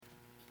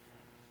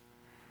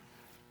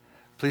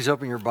Please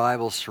open your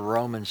Bibles to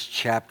Romans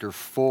chapter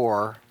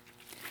 4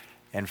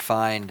 and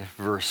find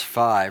verse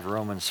 5.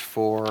 Romans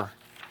 4,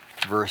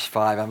 verse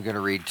 5. I'm going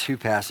to read two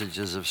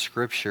passages of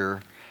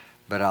Scripture,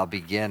 but I'll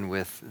begin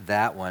with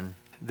that one.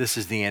 This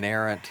is the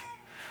inerrant,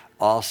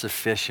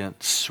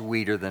 all-sufficient,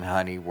 sweeter than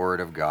honey Word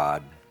of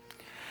God.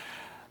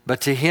 But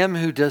to him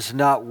who does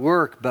not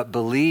work but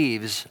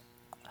believes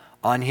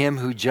on him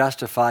who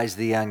justifies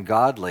the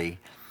ungodly,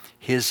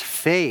 his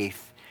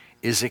faith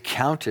is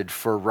accounted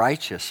for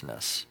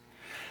righteousness.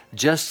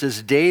 Just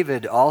as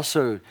David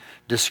also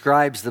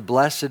describes the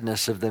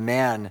blessedness of the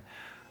man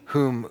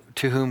to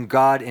whom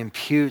God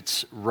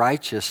imputes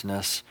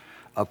righteousness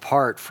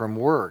apart from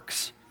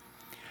works.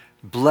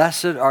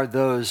 Blessed are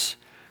those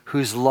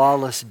whose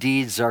lawless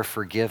deeds are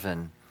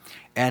forgiven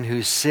and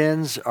whose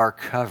sins are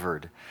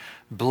covered.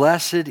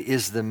 Blessed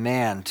is the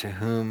man to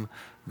whom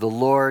the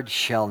Lord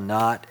shall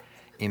not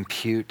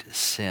impute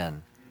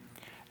sin.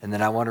 And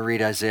then I want to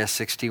read Isaiah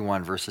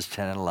 61, verses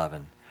 10 and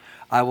 11.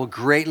 I will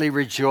greatly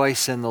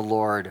rejoice in the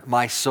Lord.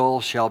 My soul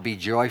shall be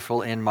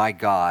joyful in my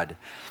God,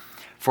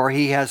 for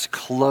he has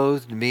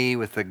clothed me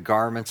with the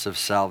garments of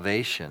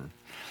salvation.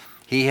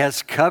 He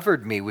has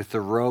covered me with the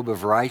robe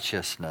of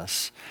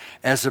righteousness,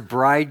 as a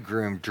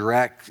bridegroom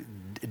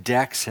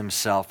decks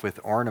himself with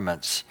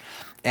ornaments,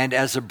 and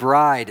as a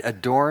bride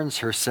adorns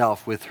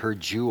herself with her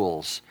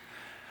jewels.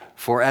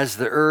 For as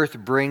the earth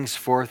brings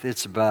forth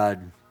its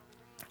bud,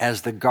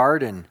 as the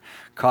garden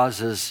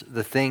causes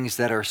the things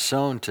that are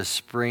sown to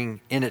spring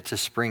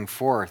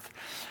forth,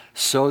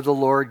 so the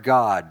Lord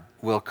God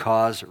will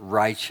cause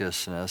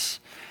righteousness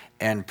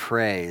and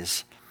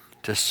praise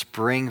to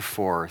spring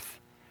forth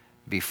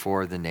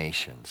before the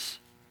nations.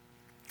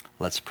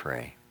 Let's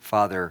pray.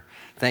 Father,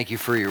 thank you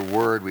for your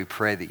word. We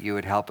pray that you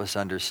would help us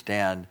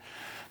understand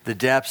the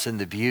depths and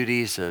the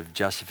beauties of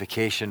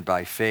justification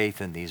by faith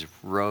and these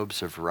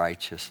robes of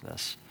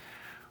righteousness,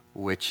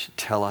 which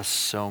tell us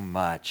so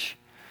much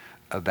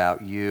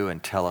about you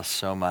and tell us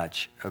so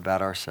much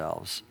about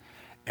ourselves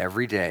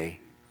every day,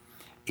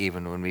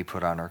 even when we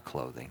put on our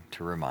clothing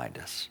to remind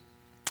us.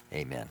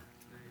 Amen.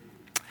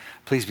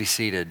 Please be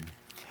seated.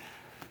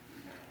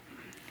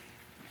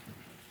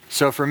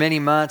 So for many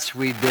months,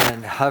 we've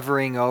been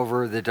hovering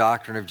over the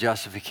doctrine of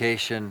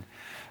justification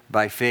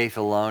by faith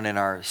alone. In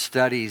our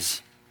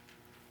studies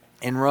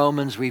in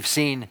Romans, we've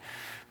seen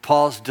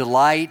Paul's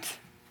delight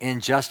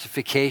in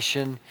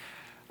justification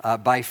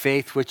by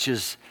faith, which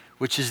is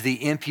the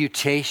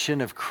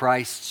imputation of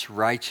Christ's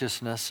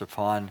righteousness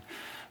upon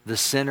the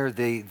sinner,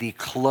 the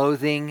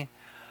clothing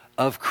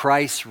of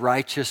Christ's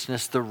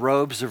righteousness, the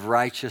robes of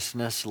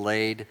righteousness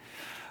laid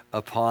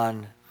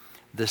upon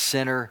the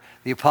sinner.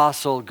 The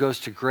apostle goes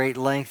to great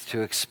length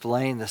to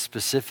explain the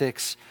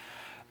specifics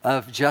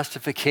of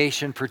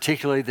justification,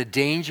 particularly the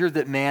danger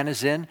that man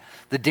is in,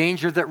 the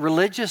danger that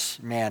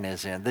religious man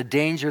is in, the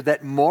danger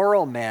that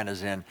moral man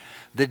is in,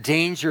 the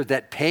danger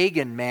that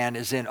pagan man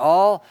is in,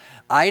 all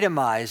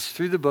itemized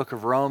through the book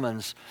of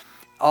Romans,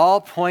 all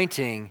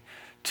pointing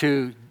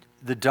to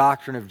the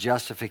doctrine of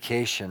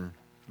justification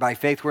by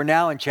faith. We're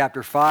now in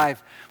chapter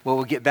 5. Well,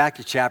 we'll get back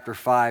to chapter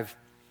 5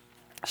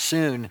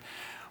 soon,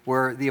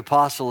 where the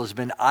apostle has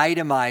been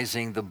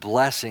itemizing the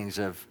blessings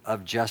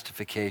of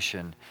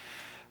justification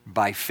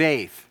by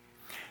faith.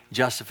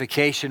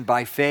 Justification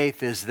by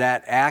faith is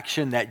that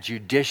action, that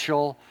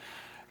judicial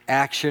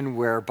action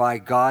whereby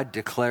God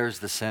declares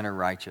the sinner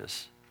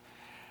righteous.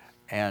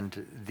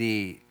 And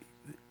the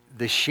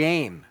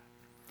shame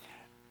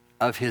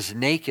of his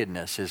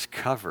nakedness is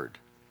covered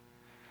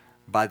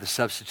by the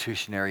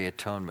substitutionary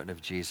atonement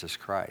of Jesus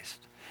Christ.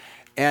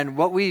 And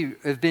what we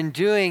have been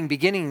doing,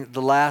 beginning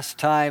the last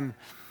time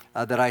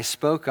that I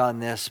spoke on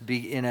this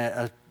in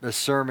a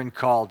sermon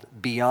called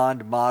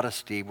Beyond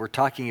Modesty, we're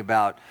talking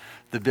about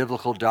the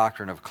biblical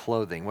doctrine of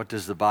clothing. What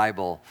does the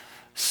Bible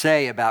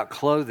say about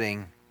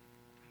clothing?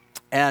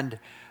 And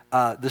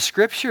the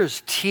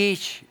scriptures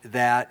teach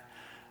that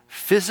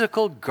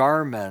physical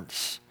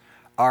garments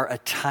are a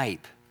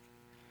type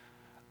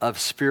of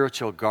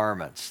spiritual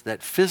garments,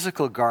 that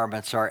physical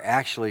garments are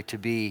actually to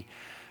be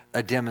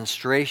a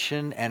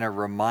demonstration and a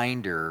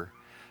reminder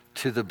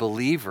to the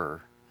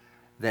believer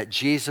that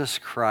Jesus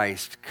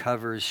Christ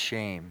covers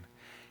shame.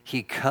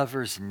 He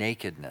covers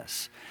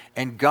nakedness.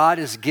 And God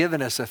has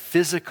given us a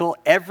physical,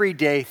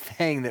 everyday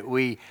thing that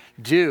we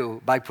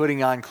do by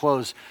putting on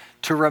clothes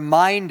to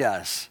remind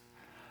us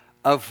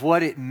of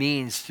what it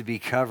means to be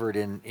covered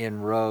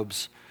in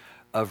robes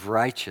of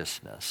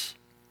righteousness.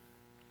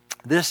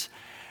 This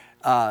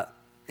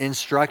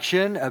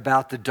instruction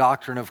about the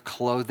doctrine of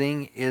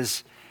clothing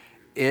is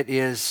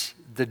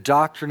the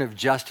doctrine of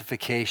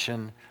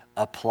justification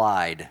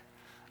applied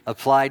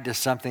to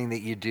something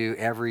that you do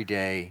every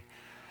day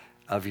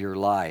of your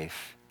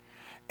life.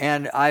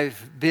 And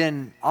I've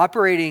been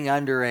operating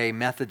under a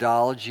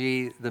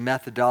methodology. The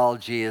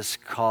methodology is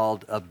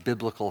called a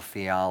biblical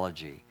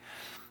theology.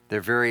 There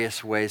are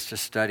various ways to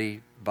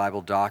study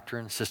Bible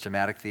doctrine: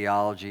 systematic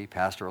theology,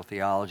 pastoral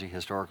theology,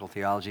 historical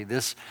theology.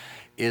 This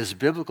is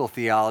biblical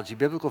theology.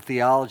 Biblical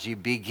theology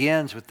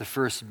begins with the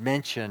first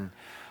mention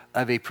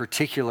of a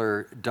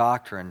particular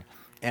doctrine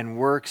and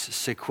works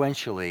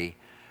sequentially,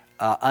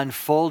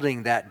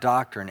 unfolding that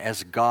doctrine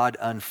as God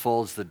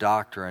unfolds the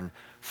doctrine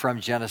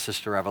from Genesis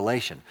to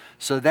Revelation.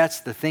 So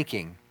that's the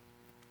thinking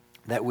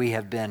that we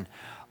have been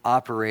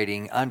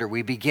operating under.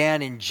 We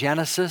began in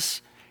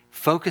Genesis,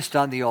 focused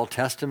on the Old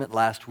Testament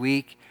last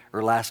week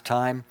or last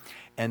time,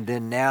 and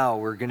then now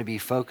we're going to be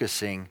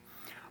focusing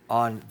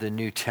on the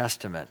New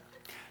Testament.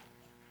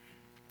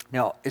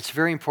 Now, it's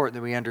very important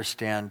that we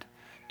understand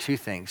two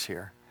things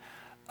here.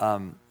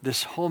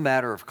 This whole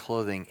matter of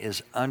clothing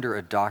is under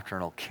a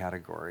doctrinal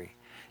category.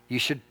 You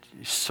should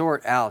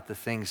sort out the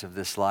things of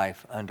this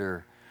life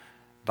under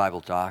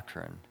Bible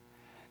doctrine.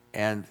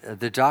 And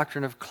the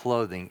doctrine of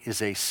clothing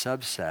is a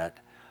subset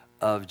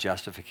of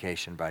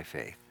justification by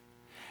faith.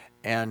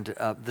 And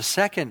the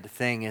second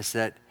thing is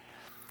that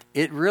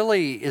it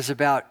really is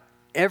about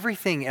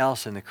everything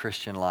else in the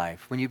Christian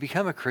life. When you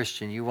become a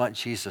Christian, you want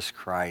Jesus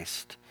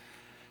Christ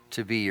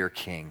to be your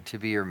king, to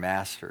be your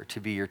master, to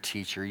be your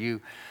teacher.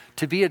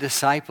 To be a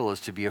disciple is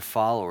to be a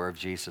follower of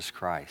Jesus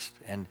Christ.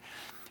 And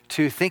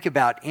to think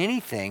about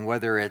anything,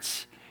 whether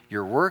it's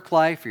your work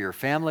life or your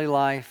family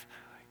life,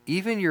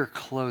 even your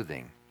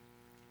clothing,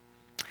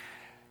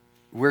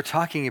 we're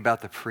talking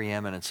about the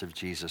preeminence of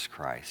Jesus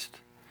Christ,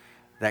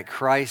 that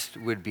Christ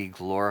would be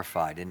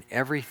glorified in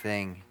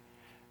everything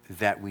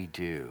that we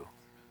do.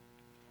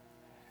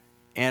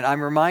 And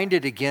I'm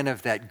reminded again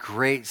of that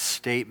great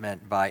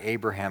statement by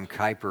Abraham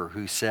Kuyper,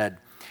 who said,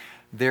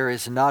 "There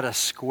is not a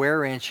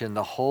square inch in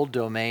the whole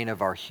domain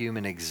of our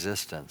human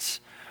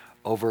existence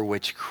over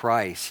which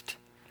Christ,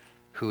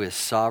 who is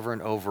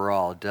sovereign over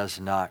all, does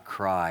not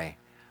cry,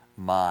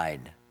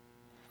 'Mine.'"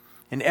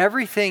 And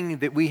everything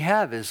that we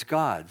have is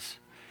God's,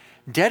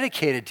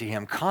 dedicated to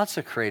Him,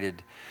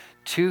 consecrated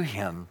to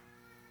Him.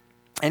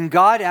 And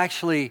God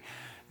actually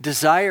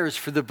desires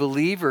for the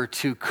believer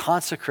to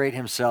consecrate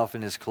himself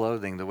in his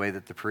clothing the way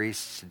that the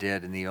priests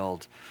did in the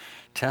Old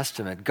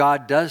Testament.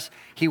 God does,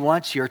 He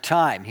wants your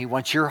time, He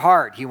wants your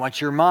heart, He wants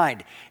your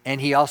mind,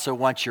 and He also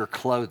wants your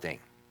clothing,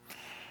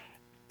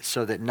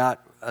 so that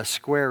not a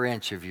square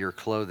inch of your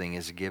clothing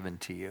is given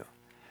to you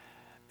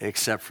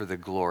except for the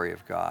glory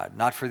of God,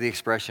 not for the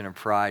expression of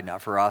pride,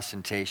 not for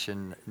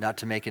ostentation, not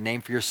to make a name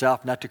for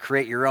yourself, not to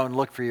create your own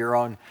look for your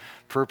own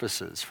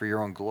purposes, for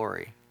your own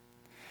glory.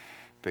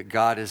 But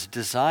God has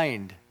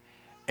designed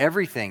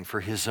everything for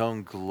His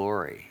own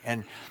glory.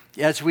 And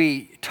as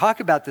we talk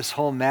about this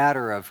whole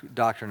matter of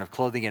doctrine of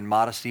clothing and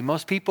modesty,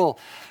 most people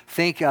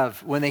think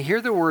of, when they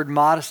hear the word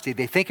modesty,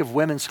 they think of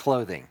women's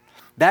clothing.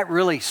 That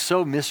really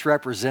so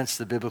misrepresents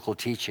the biblical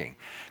teaching,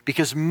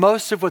 because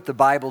most of what the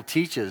Bible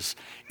teaches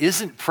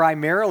isn't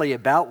primarily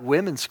about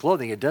women's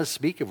clothing. It does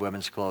speak of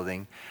women's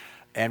clothing,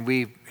 and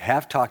we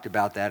have talked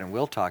about that and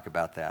will talk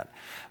about that.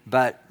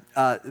 But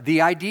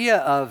the idea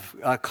of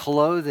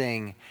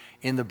clothing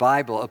in the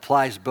Bible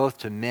applies both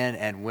to men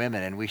and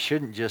women, and we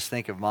shouldn't just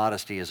think of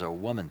modesty as a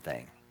woman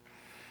thing.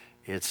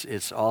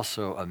 It's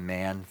also a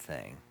man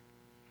thing.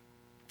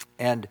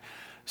 And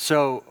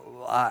so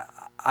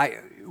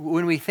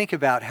when we think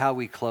about how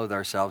we clothe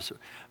ourselves,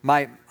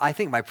 I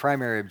think my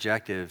primary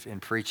objective in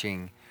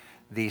preaching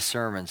these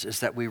sermons is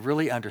that we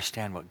really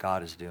understand what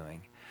God is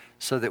doing,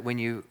 so that when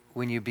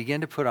you begin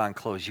to put on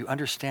clothes, you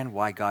understand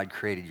why God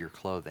created your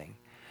clothing,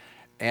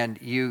 and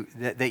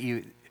that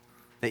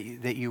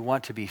you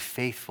want to be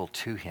faithful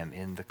to Him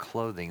in the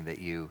clothing that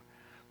you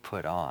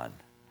put on,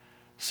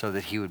 so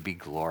that He would be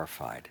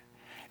glorified.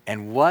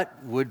 And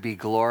what would be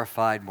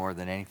glorified more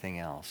than anything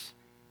else?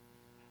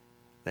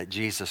 That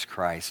Jesus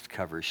Christ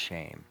covers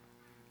shame,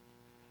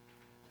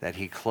 that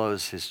He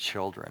clothes His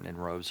children in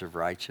robes of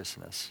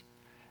righteousness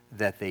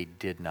that they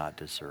did not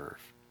deserve.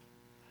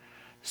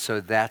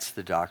 So that's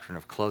the doctrine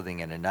of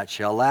clothing in a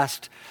nutshell.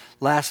 Last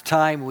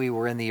time we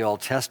were in the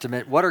Old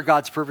Testament. What are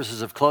God's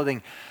purposes of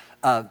clothing?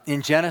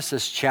 In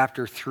Genesis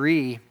chapter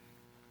 3,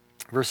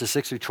 verses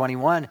 6 through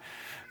 21,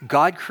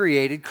 God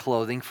created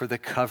clothing for the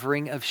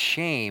covering of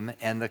shame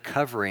and the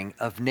covering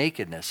of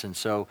nakedness. And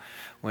so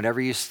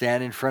whenever you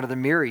stand in front of the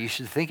mirror, you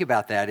should think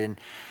about that.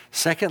 And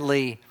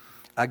secondly,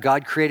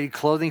 God created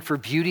clothing for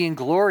beauty and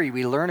glory.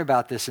 We learn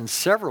about this in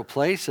several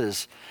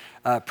places,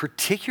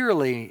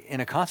 particularly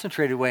in a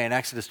concentrated way in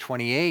Exodus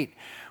 28,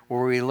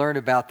 where we learn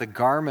about the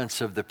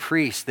garments of the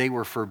priests. They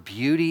were for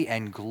beauty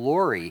and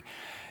glory.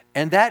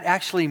 And that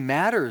actually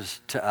matters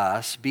to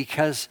us,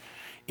 because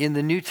in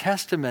the New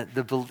Testament,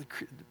 the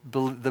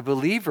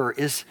believer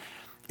is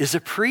a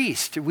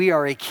priest. We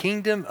are a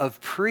kingdom of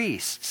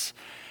priests.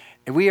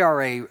 And we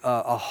are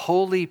a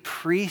holy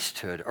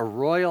priesthood, a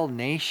royal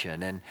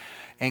nation.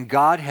 And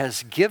God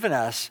has given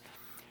us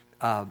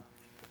a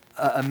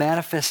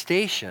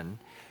manifestation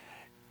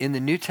in the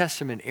New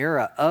Testament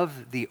era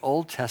of the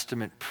Old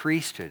Testament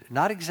priesthood.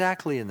 Not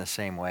exactly in the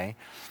same way,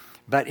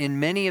 but in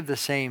many of the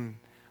same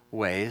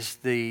ways.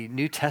 The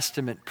New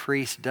Testament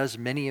priest does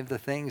many of the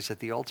things that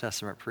the Old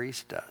Testament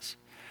priest does.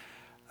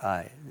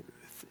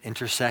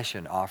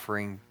 Intercession,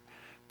 offering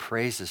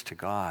praises to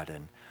God,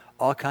 and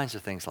all kinds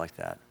of things like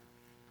that.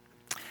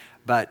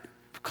 But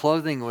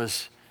clothing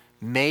was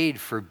made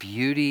for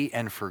beauty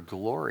and for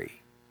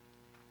glory.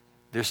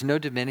 There's no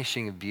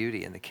diminishing of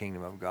beauty in the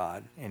kingdom of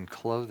God in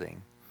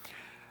clothing.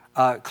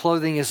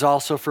 Clothing is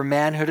also for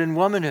manhood and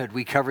womanhood.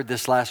 We covered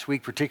this last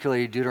week,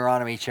 particularly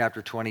Deuteronomy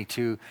chapter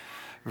 22,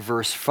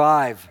 verse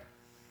 5,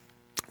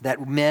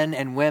 that men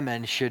and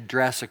women should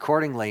dress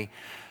accordingly.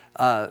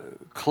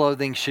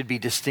 Clothing should be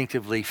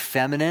distinctively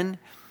feminine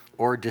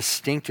or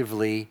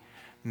distinctively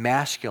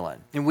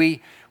masculine. And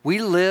we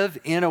live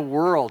in a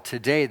world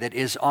today that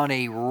is on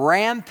a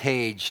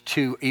rampage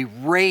to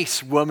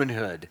erase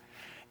womanhood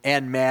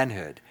and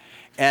manhood.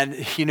 And,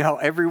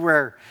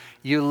 everywhere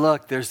you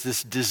look, there's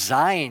this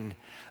design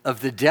of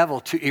the devil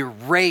to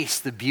erase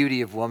the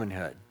beauty of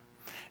womanhood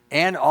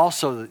and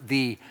also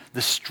the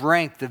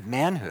strength of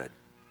manhood.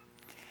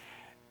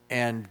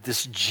 And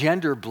this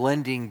gender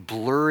blending,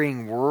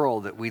 blurring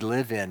world that we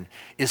live in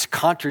is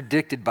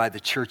contradicted by the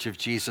Church of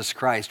Jesus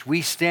Christ.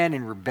 We stand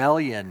in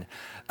rebellion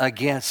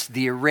against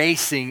the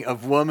erasing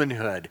of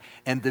womanhood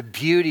and the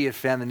beauty of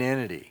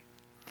femininity.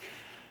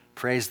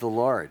 Praise the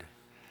Lord.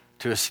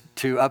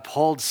 To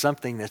uphold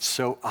something that's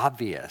so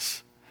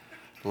obvious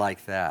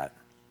like that.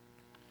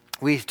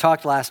 We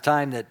talked last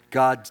time that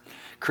God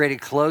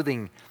created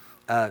clothing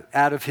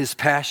out of his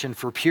passion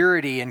for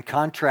purity, in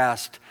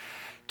contrast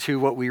to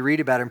what we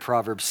read about in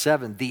Proverbs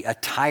 7, the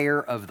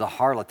attire of the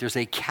harlot. There's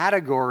a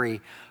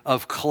category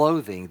of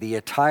clothing, the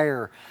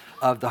attire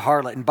of the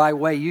harlot. And by the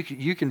way,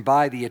 you can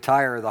buy the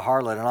attire of the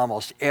harlot in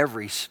almost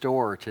every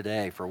store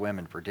today, for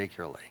women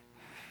particularly.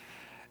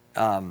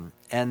 And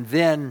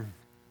then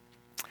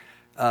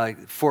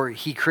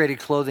he created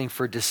clothing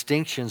for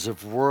distinctions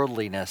of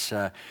worldliness.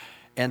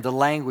 And the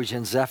language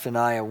in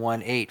Zephaniah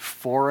 1:8,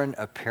 foreign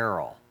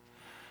apparel.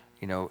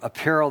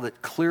 Apparel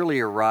that clearly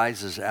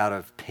arises out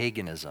of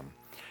paganism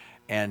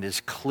and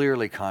is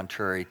clearly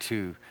contrary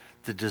to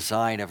the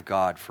design of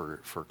God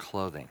for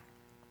clothing.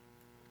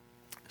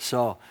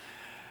 So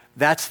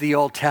that's the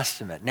Old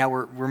Testament. Now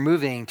we're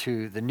moving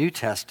to the New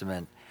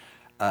Testament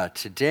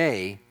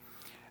today.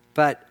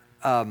 But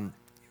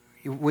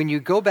when you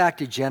go back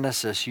to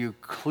Genesis, you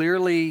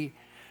clearly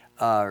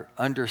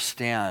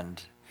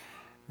understand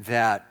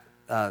that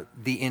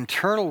the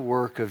internal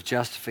work of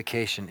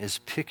justification is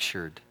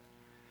pictured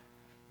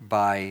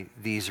by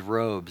these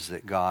robes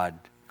that God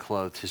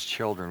clothed his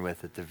children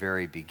with at the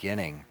very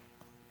beginning.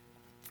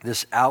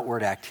 This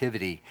outward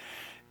activity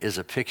is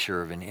a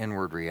picture of an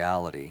inward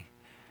reality,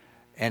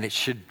 and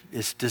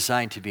it's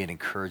designed to be an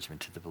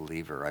encouragement to the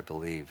believer, I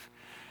believe.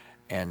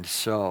 And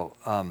so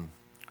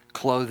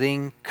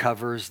clothing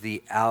covers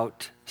the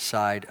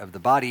outside of the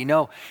body.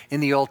 In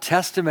the Old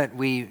Testament,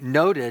 we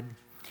noted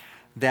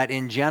that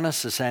in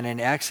Genesis and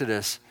in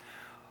Exodus,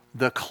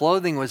 the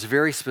clothing was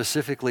very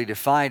specifically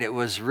defined. It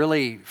was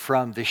really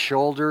from the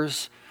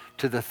shoulders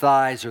to the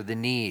thighs or the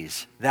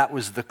knees. That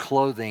was the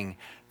clothing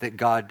that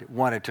God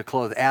wanted to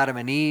clothe. Adam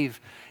and Eve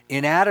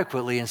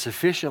inadequately and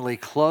sufficiently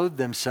clothed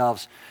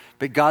themselves,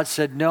 but God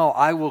said, no,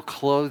 I will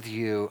clothe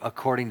you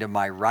according to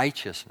my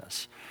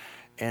righteousness.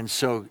 And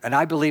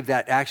I believe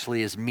that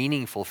actually is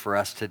meaningful for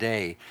us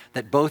today,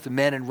 that both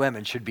men and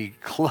women should be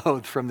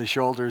clothed from the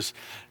shoulders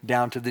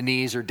down to the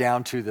knees or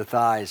down to the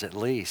thighs at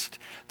least.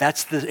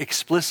 That's the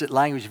explicit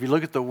language. If you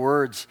look at the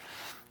words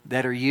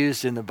that are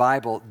used in the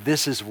Bible,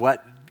 this is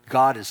what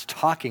God is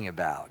talking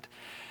about.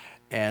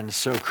 And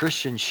so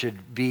Christians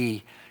should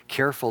be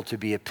careful to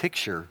be a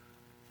picture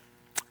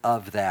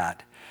of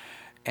that.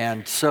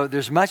 And so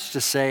there's much to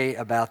say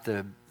about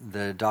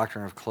the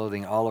doctrine of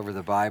clothing all over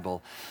the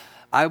Bible.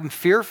 I'm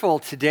fearful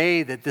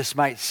today that this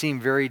might seem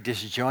very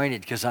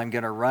disjointed because I'm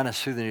going to run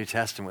us through the New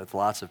Testament with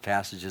lots of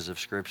passages of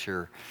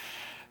Scripture,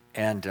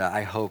 and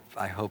I hope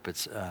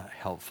it's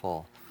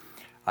helpful.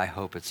 I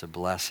hope it's a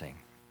blessing.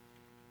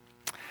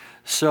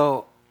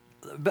 So,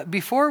 but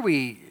before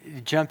we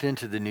jump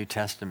into the New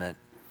Testament,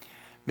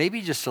 maybe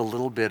just a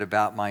little bit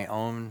about my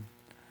own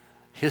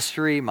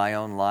history, my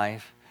own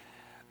life.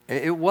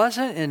 It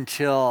wasn't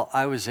until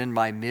I was in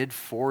my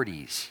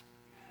mid-40s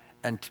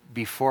and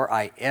before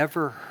I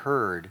ever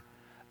heard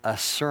a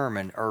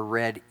sermon or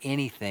read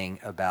anything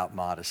about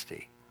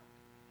modesty.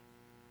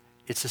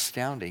 It's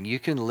astounding. You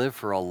can live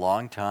for a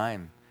long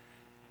time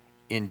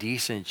in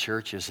decent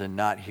churches and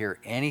not hear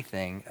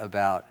anything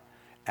about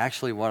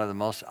actually one of the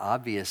most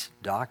obvious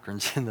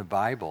doctrines in the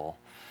Bible.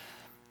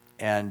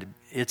 And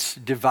it's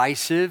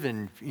divisive,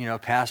 and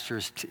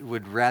pastors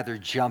would rather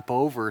jump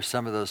over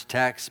some of those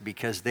texts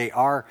because they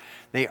are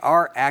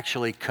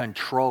actually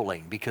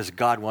controlling, because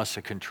God wants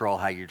to control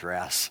how you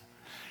dress.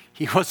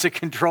 He wants to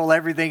control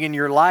everything in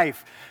your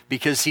life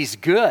because he's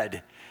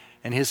good,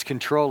 and his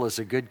control is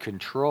a good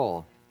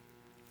control.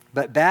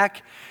 But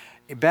back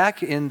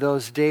in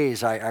those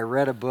days, I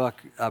read a book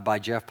by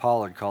Jeff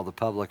Pollard called The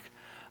Public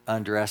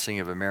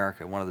Undressing of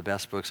America, one of the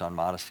best books on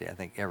modesty I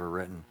think ever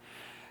written.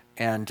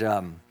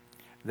 And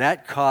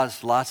that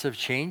caused lots of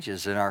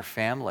changes in our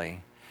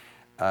family.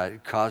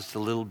 It caused a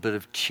little bit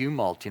of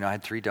tumult. I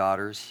had 3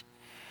 daughters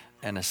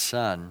and a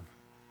son.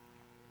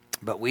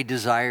 But we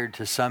desired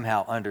to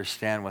somehow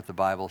understand what the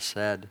Bible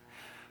said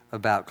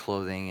about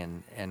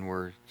clothing, and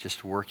we're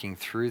just working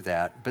through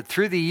that. But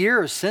through the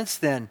years since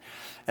then,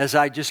 as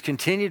I just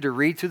continue to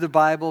read through the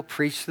Bible,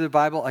 preach through the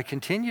Bible, I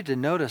continue to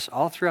notice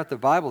all throughout the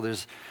Bible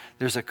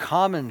there's a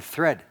common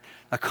thread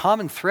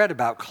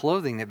about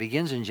clothing that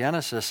begins in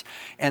Genesis,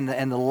 and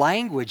the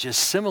language is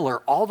similar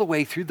all the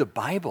way through the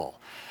Bible.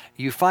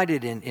 You find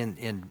it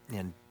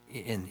in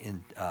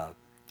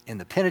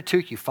the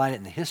Pentateuch, you find it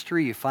in the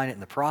history, you find it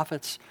in the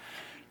prophets,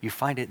 you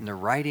find it in the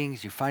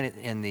writings, you find it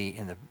in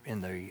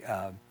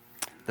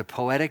the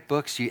poetic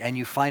books, and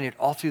you find it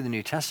all through the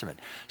New Testament.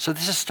 So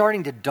this is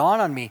starting to dawn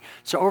on me.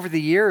 So over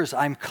the years,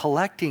 I'm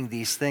collecting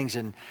these things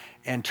and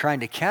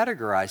trying to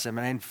categorize them.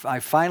 And I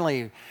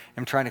finally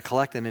am trying to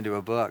collect them into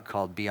a book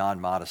called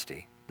Beyond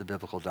Modesty, the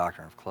Biblical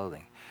Doctrine of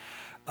Clothing.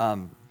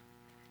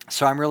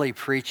 So I'm really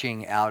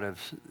preaching out of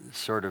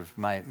sort of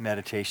my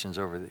meditations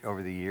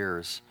over the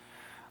years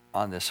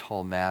on this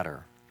whole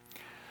matter.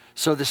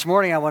 So this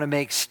morning I want to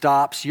make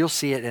stops. You'll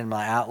see it in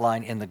my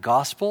outline in the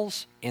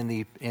Gospels, in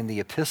the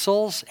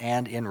epistles,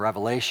 and in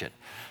Revelation.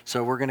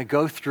 So we're going to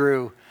go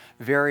through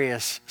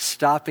various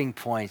stopping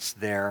points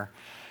there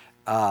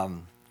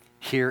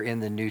here in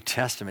the New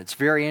Testament. It's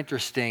very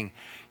interesting.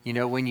 You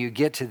know, when you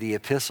get to the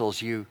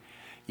epistles, you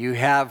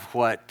have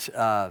what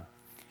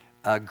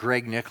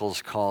Greg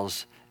Nichols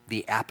calls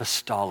the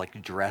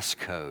apostolic dress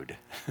code.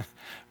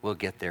 We'll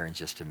get there in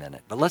just a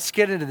minute. But let's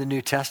get into the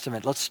New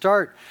Testament. Let's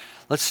start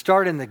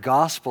in the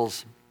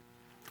Gospels.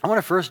 I want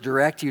to first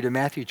direct you to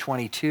Matthew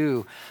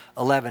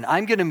 22:11.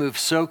 I'm going to move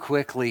so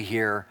quickly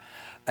here,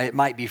 it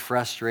might be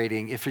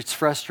frustrating. If it's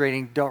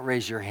frustrating, don't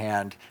raise your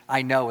hand.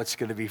 I know it's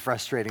going to be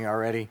frustrating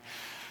already.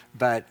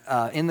 But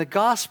in the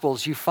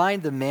Gospels, you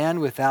find the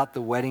man without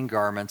the wedding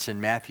garments in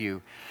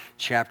Matthew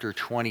chapter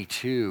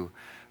 22,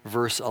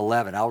 verse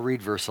 11. I'll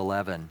read verse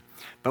 11.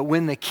 But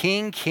when the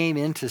king came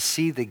in to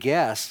see the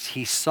guests,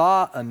 he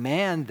saw a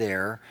man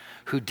there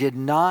who did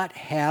not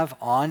have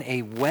on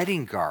a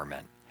wedding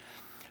garment.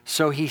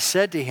 So he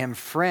said to him,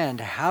 "Friend,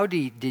 how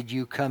did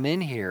you come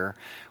in here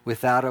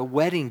without a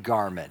wedding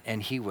garment?"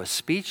 And he was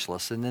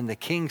speechless. And then the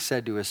king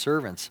said to his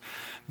servants,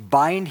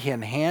 "Bind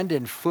him hand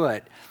and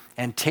foot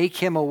and take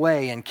him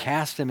away and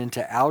cast him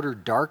into outer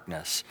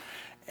darkness.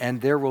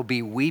 And there will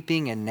be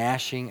weeping and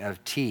gnashing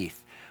of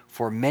teeth.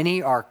 For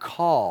many are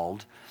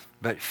called,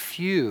 but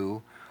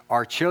few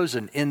are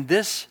chosen." In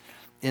this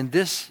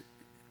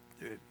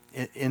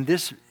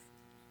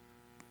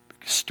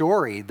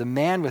story, the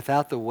man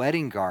without the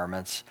wedding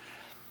garments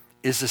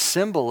is a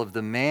symbol of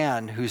the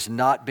man who's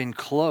not been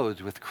clothed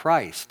with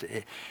Christ.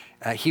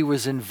 He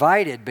was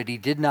invited, but he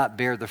did not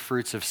bear the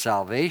fruits of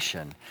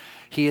salvation.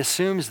 He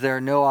assumes there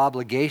are no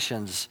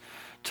obligations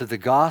to the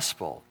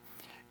gospel,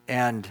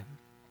 and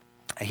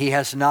he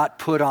has not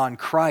put on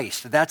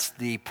Christ. That's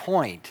the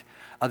point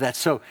of that.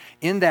 So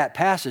in that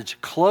passage,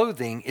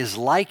 clothing is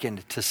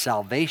likened to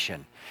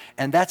salvation.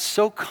 And that's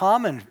so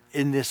common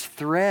in this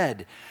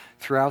thread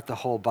throughout the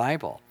whole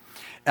Bible.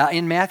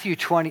 In Matthew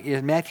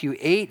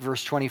 8,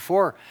 verse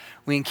 24,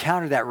 we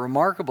encounter that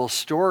remarkable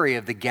story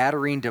of the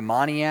Gadarene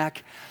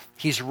demoniac.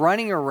 He's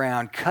running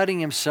around, cutting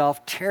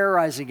himself,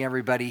 terrorizing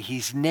everybody.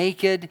 He's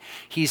naked.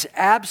 He's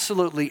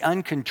absolutely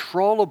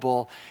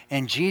uncontrollable.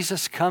 And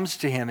Jesus comes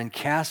to him and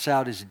casts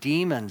out his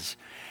demons.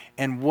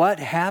 And what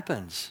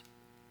happens?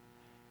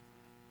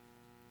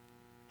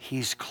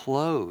 He's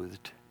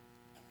clothed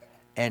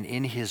and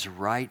in his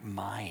right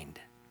mind.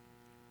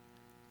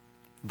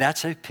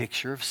 That's a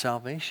picture of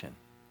salvation.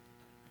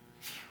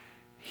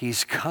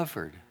 He's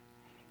covered.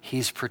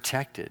 He's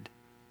protected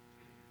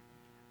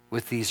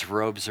with these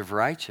robes of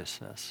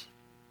righteousness.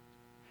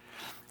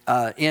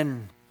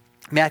 In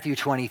Matthew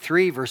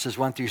 23, verses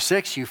 1 through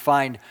 6, you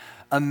find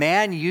a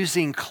man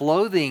using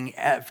clothing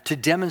to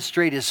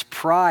demonstrate his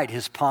pride,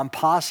 his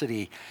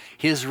pomposity,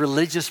 his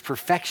religious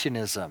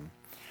perfectionism.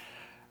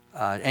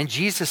 And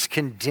Jesus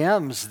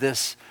condemns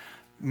this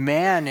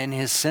man and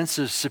his sense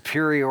of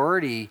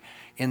superiority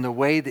in the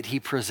way that he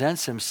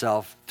presents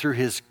himself through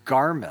his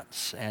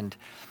garments. And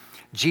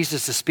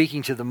Jesus is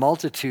speaking to the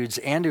multitudes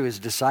and to his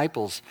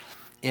disciples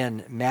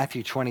in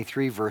Matthew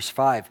 23, verse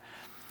 5.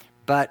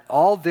 "But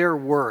all their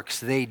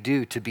works they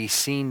do to be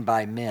seen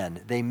by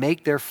men. They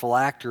make their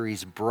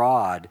phylacteries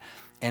broad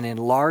and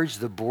enlarge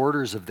the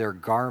borders of their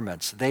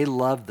garments. They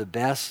love the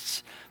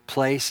best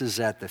places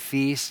at the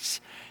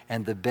feasts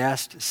and the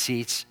best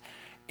seats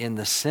in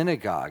the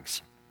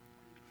synagogues."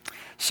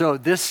 So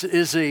this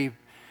is a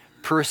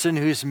person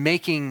who's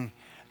making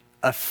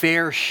a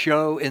fair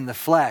show in the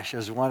flesh,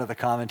 as one of the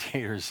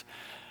commentators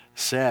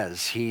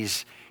says.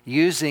 He's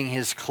using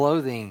his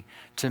clothing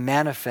to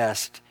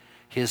manifest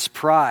his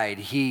pride.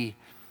 He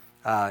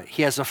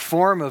has a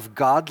form of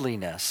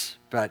godliness,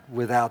 but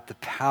without the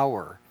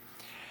power.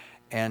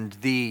 And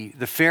the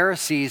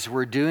Pharisees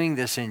were doing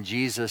this in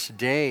Jesus'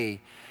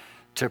 day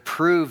to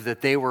prove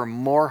that they were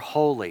more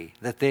holy,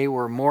 that they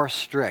were more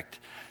strict,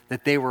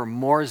 that they were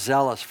more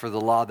zealous for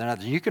the law than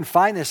others. You can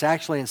find this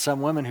actually in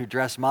some women who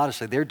dress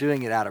modestly. They're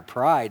doing it out of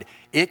pride.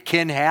 It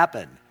can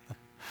happen.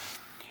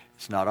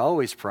 It's not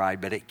always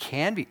pride, but it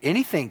can be.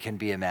 Anything can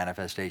be a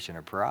manifestation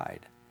of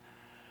pride.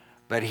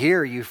 But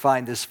here you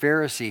find this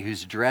Pharisee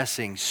who's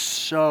dressing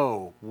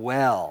so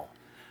well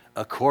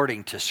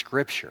according to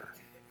Scripture.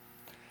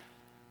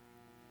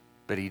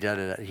 But he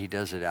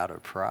does it out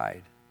of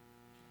pride.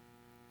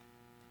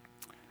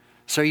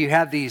 So you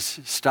have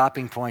these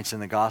stopping points in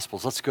the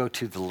Gospels. Let's go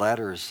to the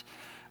letters,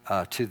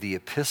 to the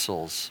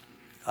epistles.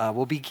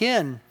 We'll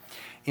begin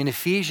in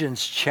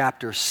Ephesians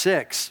chapter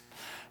 6.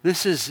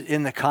 This is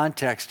in the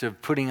context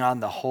of putting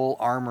on the whole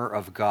armor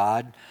of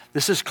God.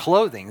 This is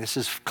clothing. This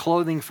is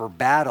clothing for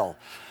battle,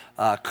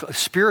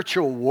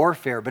 spiritual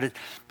warfare.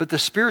 But the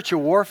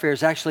spiritual warfare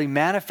is actually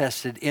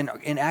manifested in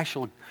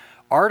actual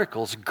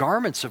articles,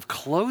 garments of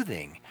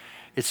clothing.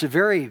 It's a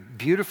very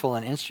beautiful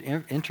and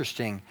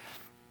interesting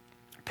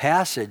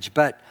passage.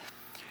 But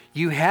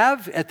you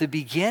have at the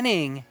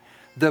beginning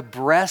the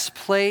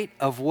breastplate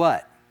of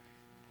what?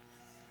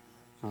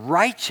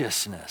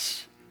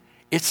 Righteousness.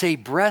 It's a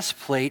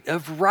breastplate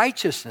of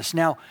righteousness.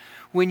 Now,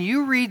 when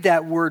you read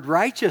that word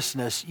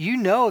righteousness, you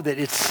know that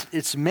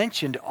it's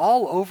mentioned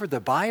all over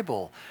the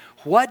Bible.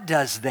 What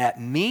does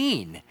that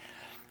mean?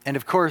 And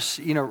of course,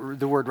 you know,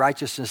 the word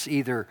righteousness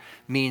either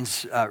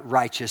means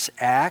righteous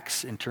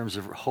acts in terms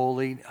of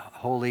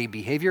holy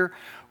behavior,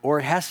 or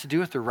it has to do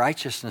with the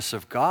righteousness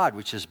of God,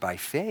 which is by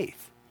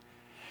faith.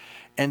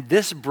 And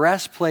this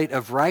breastplate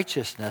of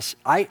righteousness,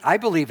 I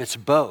believe it's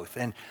both.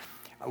 And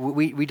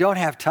we don't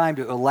have time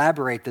to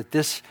elaborate that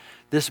this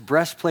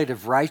breastplate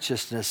of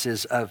righteousness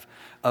is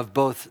of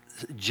both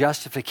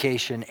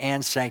justification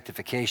and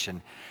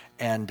sanctification.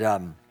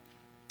 And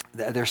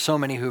there's so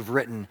many who've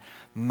written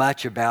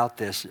much about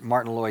this.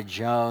 Martin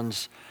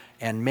Lloyd-Jones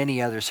and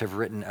many others have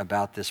written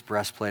about this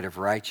breastplate of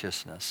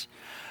righteousness.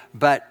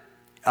 But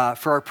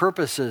for our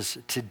purposes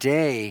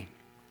today,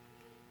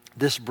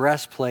 this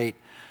breastplate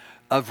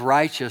of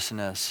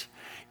righteousness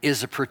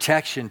is a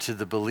protection to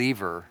the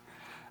believer.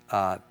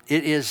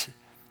 It is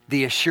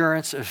the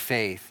assurance of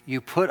faith.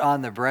 You put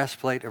on the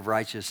breastplate of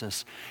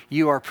righteousness.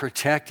 You are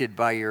protected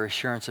by your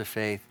assurance of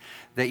faith,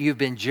 that you've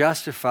been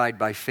justified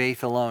by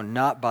faith alone,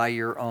 not by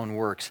your own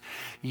works.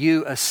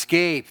 You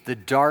escape the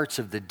darts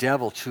of the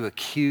devil to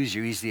accuse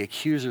you. He's the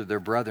accuser of their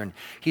brethren.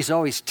 He's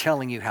always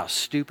telling you how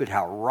stupid,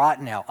 how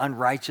rotten, how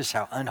unrighteous,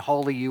 how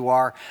unholy you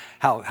are,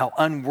 how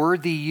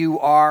unworthy you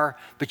are.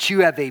 But you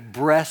have a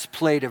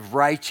breastplate of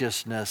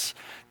righteousness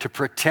to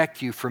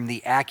protect you from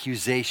the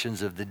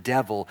accusations of the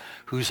devil,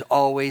 who's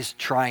always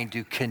trying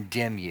to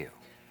condemn you.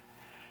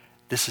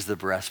 This is the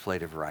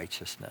breastplate of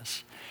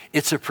righteousness.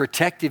 It's a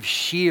protective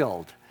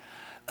shield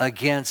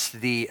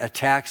against the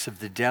attacks of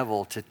the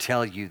devil to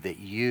tell you that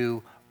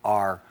you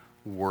are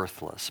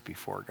worthless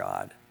before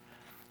God,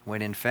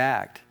 when in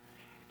fact,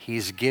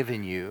 he's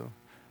given you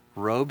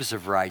robes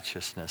of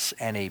righteousness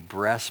and a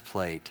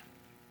breastplate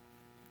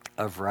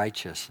of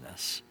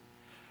righteousness.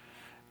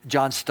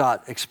 John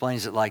Stott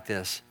explains it like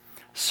this: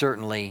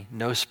 certainly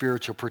no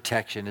spiritual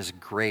protection is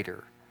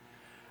greater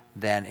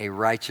than a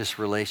righteous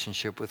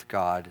relationship with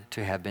God,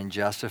 to have been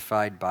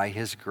justified by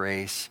his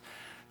grace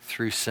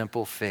through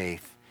simple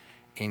faith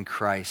in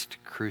Christ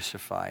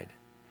crucified.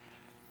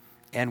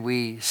 And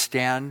we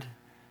stand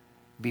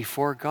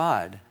before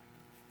God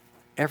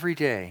every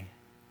day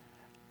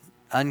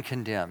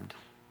uncondemned.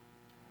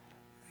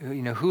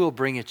 You know, who will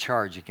bring a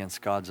charge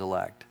against God's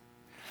elect?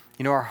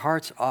 You know, our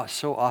hearts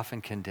so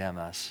often condemn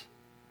us.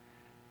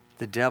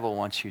 The devil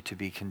wants you to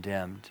be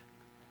condemned.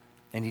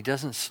 And he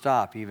doesn't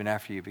stop even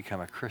after you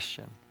become a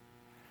Christian.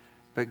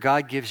 But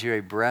God gives you a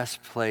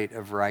breastplate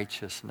of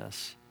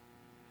righteousness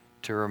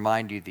to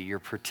remind you that you're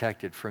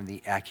protected from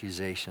the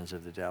accusations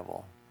of the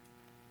devil.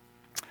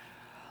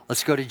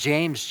 Let's go to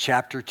James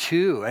chapter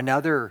 2,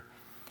 another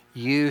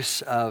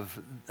use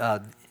of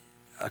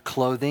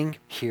clothing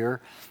here.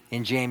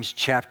 In James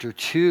chapter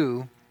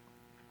 2,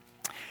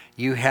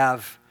 you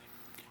have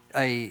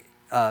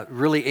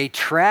really a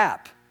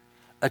trap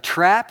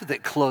that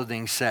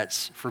clothing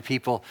sets for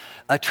people,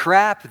 a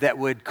trap that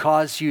would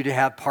cause you to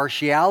have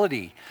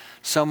partiality.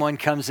 Someone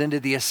comes into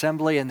the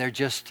assembly and they're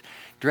just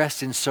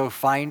dressed in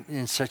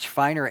such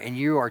finery, and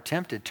you are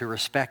tempted to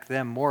respect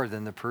them more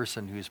than the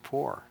person who's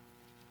poor.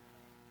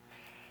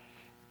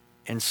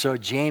 And so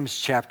James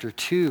chapter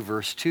 2,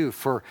 verse 2,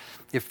 for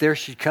if there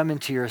should come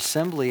into your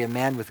assembly a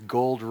man with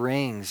gold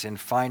rings and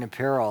fine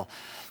apparel,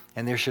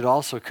 and there should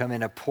also come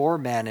in a poor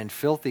man in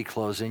filthy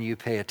clothes, and you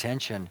pay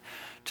attention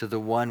to the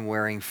one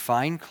wearing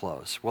fine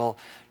clothes. Well,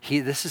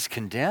 this is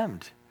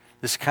condemned,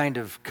 this kind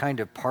of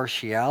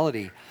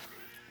partiality.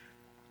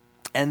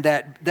 And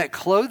that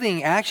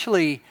clothing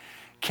actually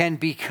can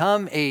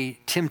become a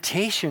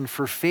temptation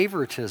for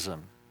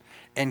favoritism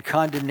and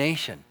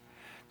condemnation.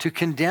 To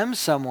condemn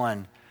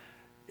someone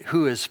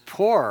who is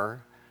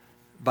poor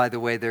by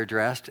the way they're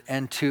dressed,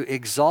 and to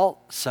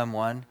exalt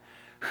someone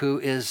who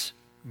is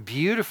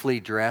beautifully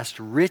dressed,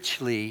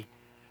 richly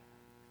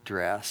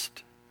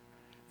dressed.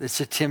 It's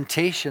a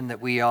temptation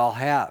that we all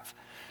have,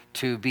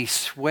 to be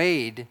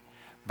swayed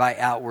by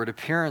outward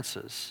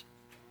appearances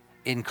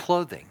in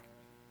clothing.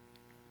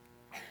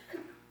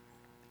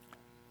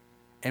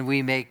 And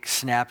we make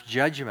snap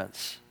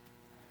judgments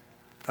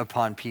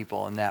upon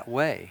people in that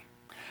way.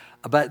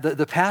 But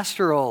the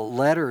pastoral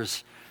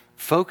letters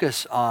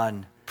focus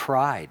on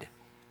pride,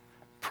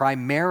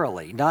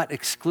 primarily, not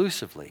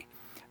exclusively,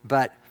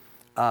 but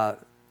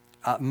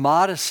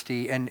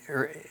modesty and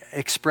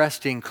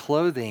expressed in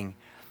clothing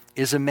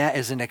is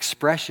an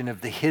expression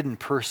of the hidden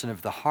person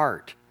of the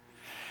heart.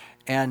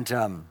 And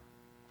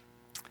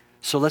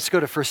so let's go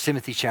to 1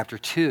 Timothy chapter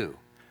 2.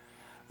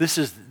 This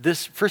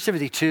 1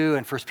 Timothy 2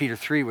 and 1 Peter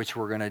 3, which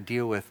we're going to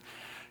deal with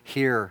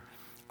here,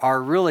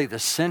 are really the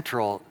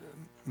central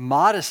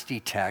modesty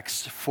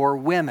texts for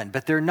women.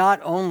 But they're not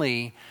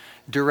only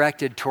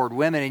directed toward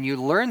women, and you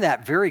learn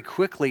that very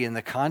quickly in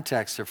the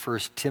context of 1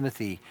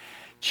 Timothy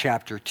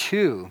chapter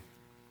 2.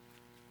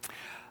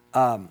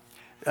 And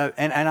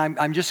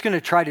I'm just going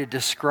to try to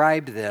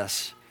describe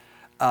this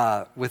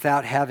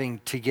without having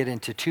to get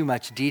into too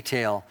much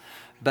detail.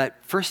 But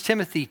 1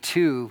 Timothy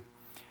 2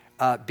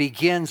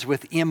 begins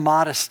with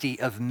immodesty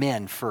of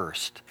men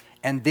first,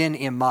 and then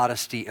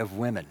immodesty of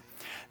women.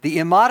 The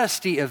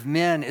immodesty of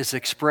men is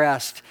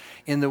expressed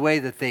in the way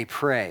that they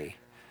pray.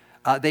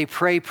 They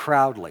pray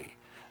proudly.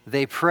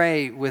 They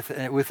pray with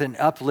an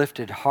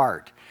uplifted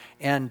heart.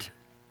 And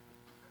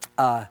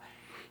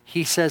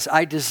he says,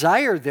 I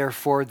desire,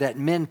 therefore, that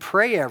men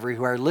pray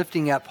everywhere,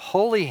 lifting up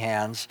holy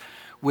hands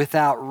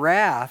without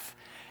wrath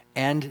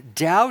and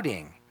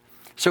doubting.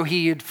 So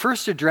he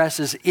first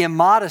addresses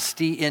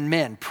immodesty in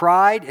men,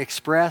 pride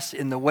expressed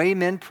in the way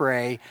men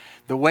pray,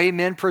 the way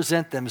men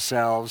present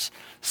themselves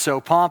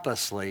so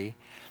pompously.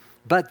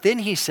 But then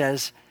he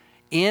says,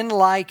 in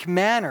like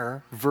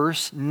manner,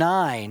 verse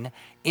 9,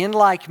 in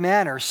like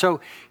manner.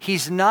 So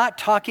he's not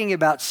talking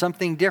about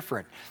something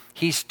different.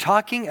 He's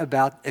talking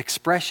about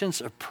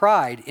expressions of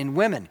pride in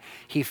women.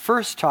 He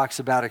first talks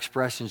about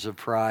expressions of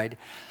pride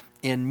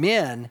in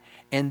men,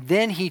 and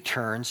then he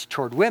turns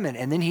toward women.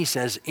 And then he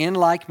says, in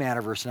like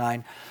manner, verse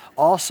 9,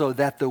 also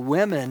that the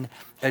women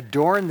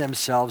adorn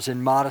themselves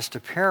in modest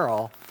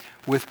apparel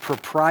with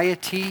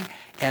propriety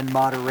and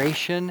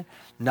moderation,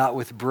 not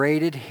with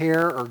braided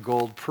hair or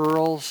gold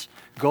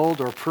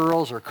or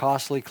pearls or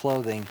costly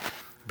clothing,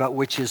 but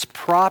which is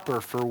proper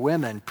for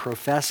women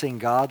professing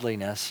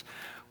godliness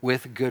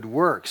with good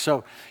works.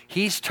 So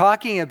he's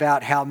talking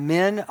about how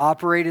men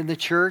operate in the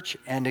church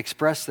and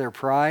express their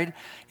pride,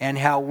 and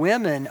how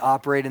women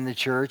operate in the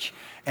church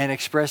and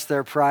express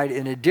their pride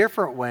in a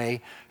different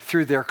way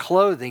through their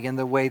clothing and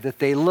the way that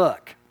they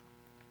look.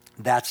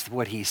 That's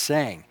what he's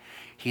saying.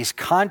 He's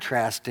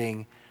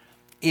contrasting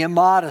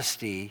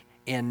immodesty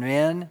in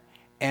men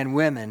and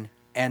women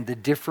and the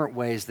different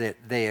ways that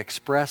they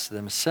express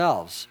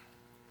themselves.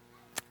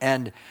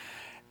 And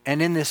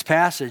in this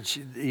passage,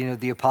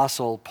 the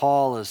Apostle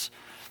Paul is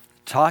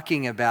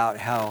talking about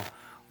how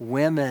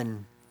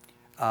women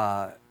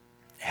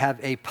have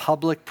a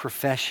public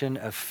profession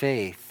of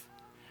faith.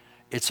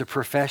 It's a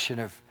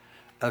profession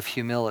of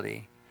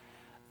humility,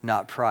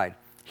 not pride.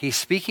 He's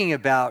speaking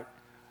about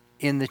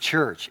in the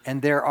church,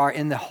 and there are,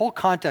 in the whole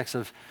context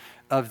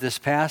of this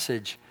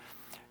passage,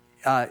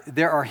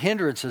 there are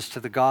hindrances to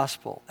the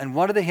gospel. And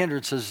one of the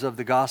hindrances of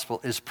the gospel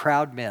is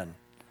proud men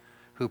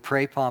who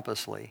pray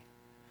pompously.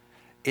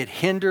 It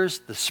hinders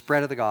the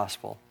spread of the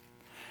gospel.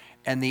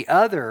 And the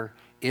other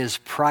is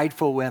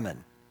prideful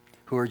women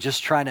who are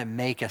just trying to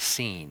make a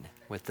scene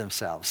with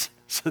themselves.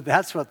 So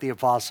that's what the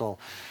apostle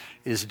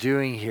is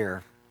doing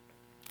here.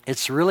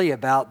 It's really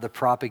about the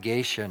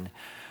propagation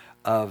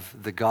of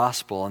the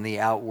gospel and the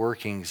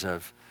outworkings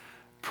of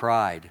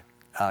pride.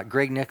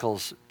 Greg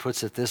Nichols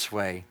puts it this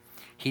way: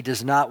 he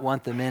does not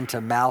want the men to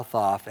mouth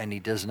off, and he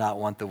does not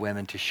want the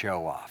women to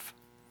show off.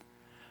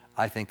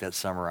 I think that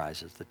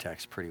summarizes the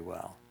text pretty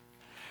well.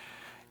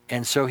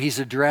 And so he's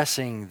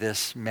addressing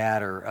this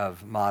matter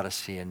of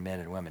modesty in men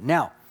and women.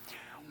 Now,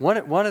 one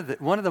of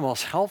the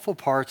most helpful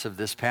parts of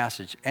this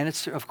passage, and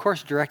it's of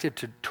course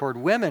directed toward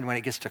women when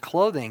it gets to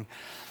clothing,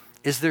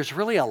 is there's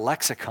really a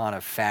lexicon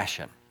of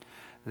fashion.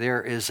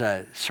 There is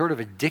a sort of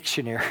a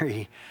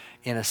dictionary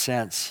in a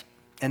sense,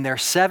 and there are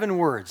 7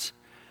 words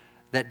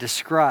that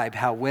describe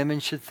how women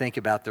should think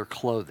about their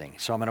clothing.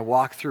 So I'm going to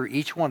walk through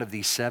each one of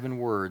these 7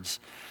 words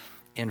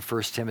in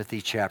 1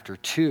 Timothy chapter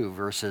 2,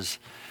 verses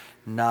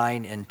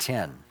 9 and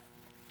 10.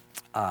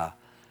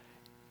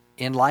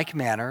 In like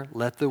manner,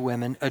 let the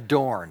women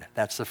adorn,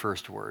 that's the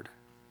first word,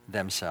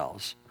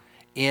 themselves,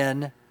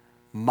 in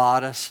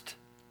modest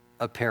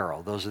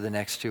apparel. Those are the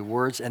next 2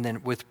 words. And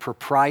then with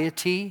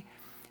propriety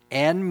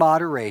and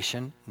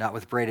moderation, not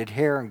with braided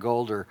hair and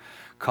gold or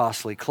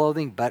costly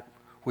clothing, but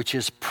which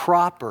is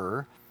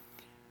proper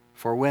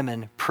for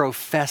women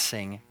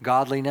professing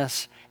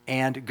godliness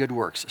and good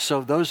works.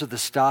 So those are the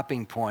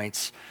stopping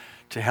points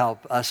to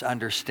help us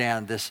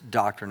understand this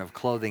doctrine of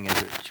clothing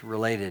as it's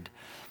related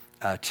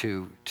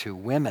to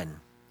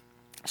women.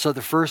 So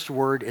the first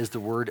word is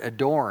the word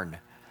adorn.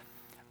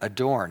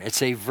 Adorn.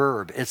 It's a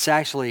verb. It's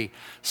actually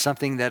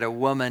something that a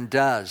woman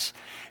does.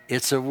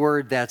 It's a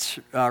word that's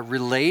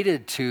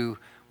related to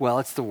Well,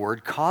 it's the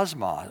word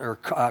cosmos, or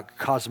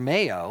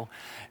cosmeo,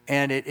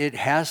 and it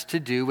has to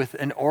do with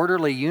an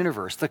orderly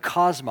universe, the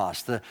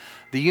cosmos. The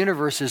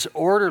universe is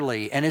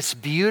orderly, and it's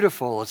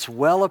beautiful, it's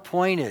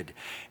well-appointed.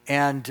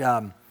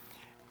 And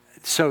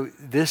so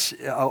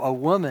a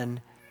woman,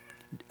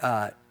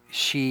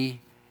 she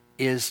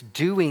is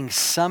doing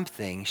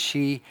something.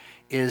 She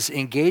is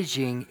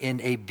engaging in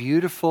a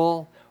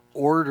beautiful,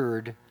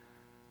 ordered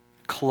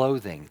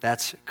clothing.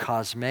 That's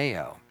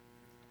cosmeo.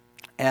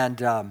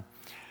 And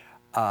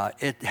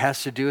it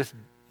has to do with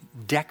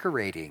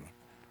decorating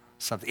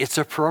something. It's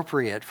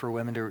appropriate for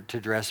women to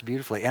dress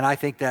beautifully. And I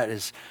think that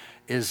is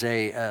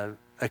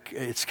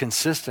it's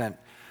consistent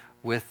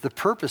with the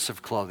purpose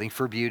of clothing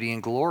for beauty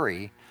and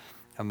glory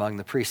among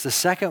the priests. The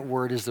second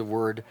word is the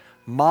word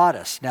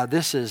modest. Now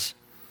this is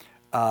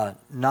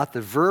not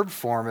the verb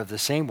form of the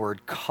same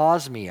word,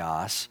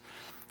 kosmios,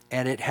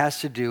 and it has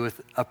to do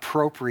with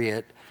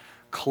appropriate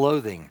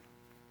clothing.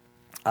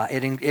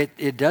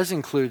 It does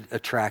include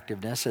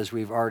attractiveness, as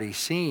we've already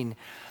seen,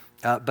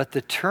 but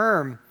the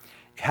term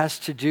has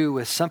to do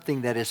with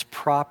something that is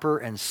proper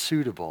and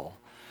suitable.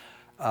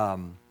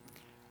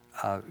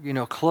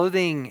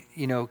 Clothing,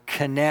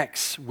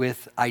 connects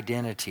with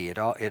identity.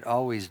 It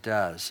always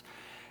does.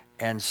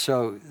 And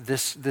so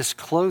this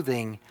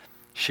clothing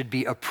should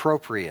be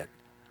appropriate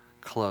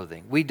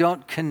clothing. We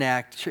don't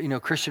connect,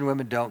 Christian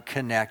women don't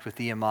connect with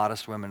the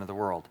immodest women of the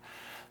world.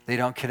 They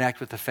don't connect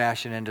with the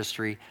fashion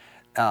industry,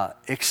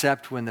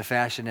 except when the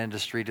fashion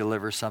industry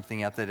delivers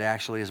something up that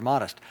actually is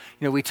modest.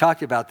 We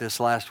talked about this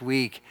last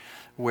week,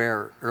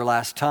 where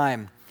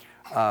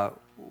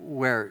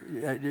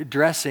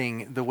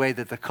dressing the way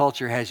that the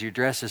culture has you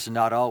dress is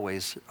not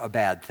always a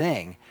bad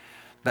thing,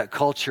 but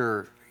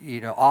culture,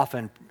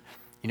 often,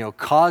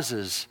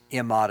 causes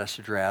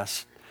immodest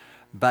dress,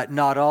 but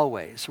not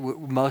always.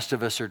 Most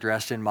of us are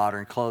dressed in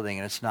modern clothing,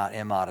 and it's not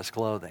immodest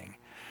clothing.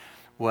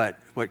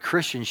 What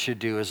Christians should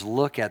do is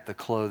look at the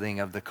clothing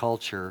of the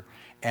culture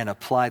and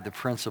apply the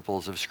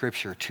principles of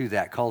Scripture to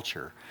that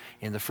culture.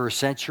 In the first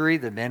century,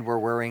 the men were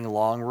wearing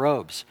long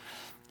robes.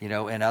 In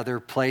other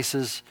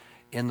places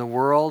in the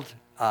world,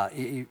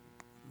 in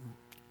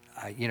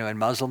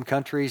Muslim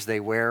countries, they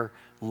wear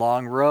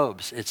long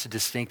robes. It's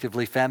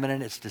distinctively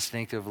feminine. It's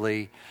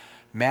distinctively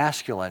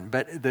masculine.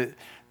 But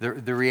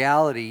the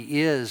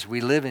reality is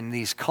we live in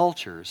these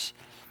cultures,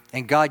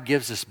 and God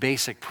gives us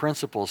basic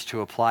principles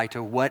to apply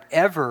to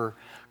whatever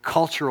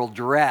cultural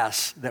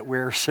dress that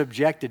we're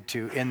subjected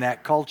to in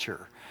that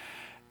culture.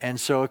 And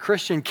so a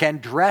Christian can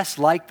dress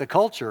like the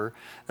culture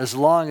as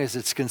long as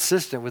it's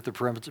consistent with the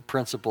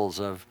principles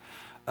of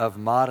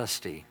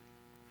modesty.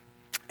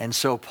 And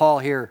so Paul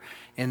here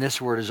in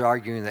this word is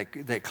arguing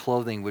that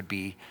clothing would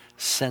be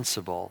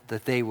sensible,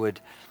 that a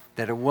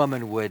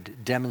woman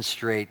would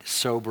demonstrate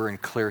sober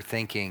and clear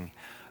thinking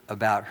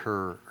about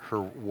her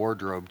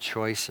wardrobe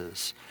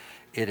choices.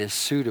 It is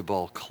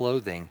suitable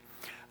clothing.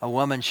 A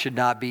woman should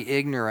not be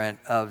ignorant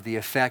of the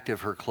effect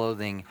of her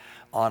clothing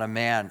on a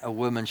man. A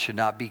woman should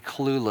not be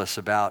clueless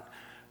about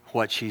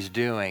what she's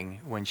doing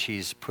when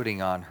she's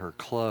putting on her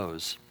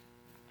clothes.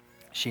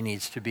 She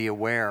needs to be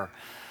aware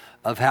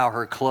of how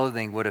her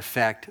clothing would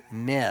affect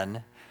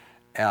men,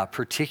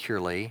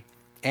 particularly,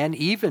 and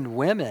even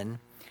women.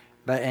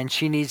 And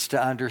she needs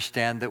to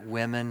understand that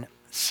women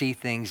see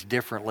things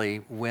differently.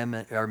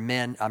 Men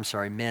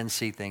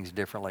see things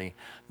differently.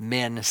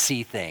 Men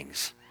see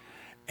things.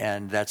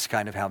 And that's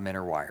kind of how men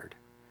are wired.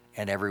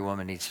 And every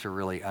woman needs to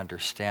really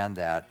understand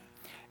that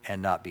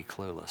and not be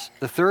clueless.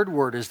 The third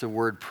word is the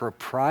word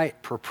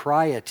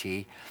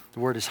propriety. The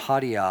word is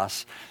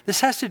hadios.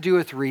 This has to do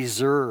with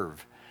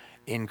reserve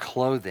in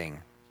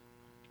clothing.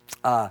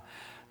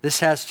 This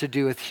has to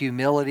do with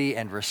humility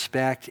and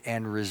respect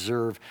and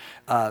reserve.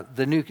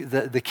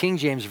 The King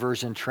James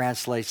Version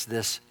translates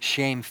this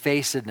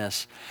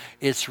shamefacedness.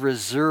 It's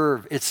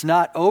reserve. It's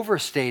not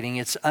overstating,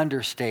 it's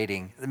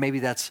understating. Maybe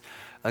that's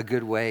a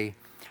good way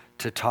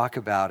to talk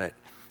about it.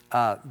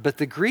 But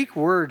the Greek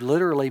word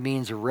literally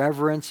means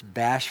reverence,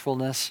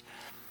 bashfulness,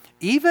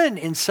 even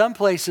in some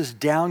places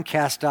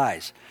downcast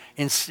eyes.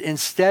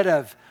 Instead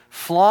of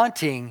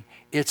flaunting,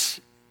 it's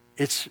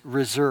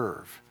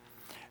reserve.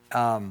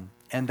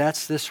 And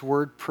that's this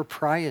word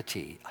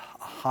propriety,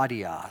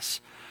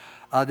 hadios.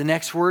 The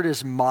next word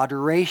is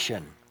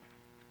moderation.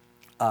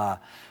 The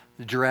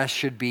dress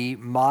should be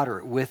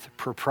moderate, with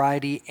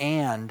propriety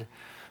and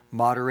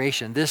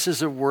moderation. This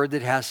is a word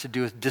that has to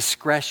do with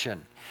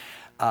discretion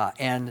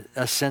and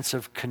a sense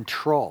of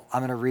control. I'm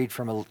going to read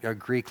from a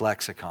Greek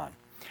lexicon.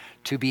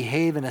 To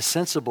behave in a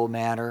sensible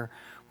manner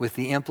with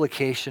the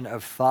implication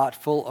of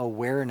thoughtful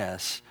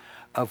awareness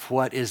of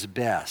what is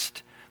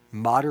best.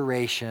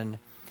 Moderation,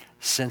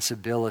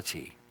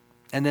 sensibility.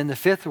 And then the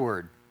fifth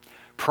word,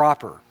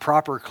 proper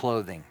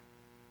clothing.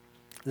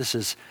 This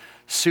is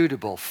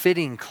suitable,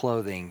 fitting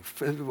clothing,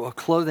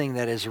 clothing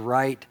that is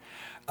right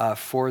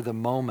for the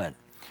moment.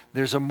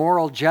 There's a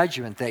moral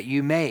judgment that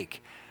you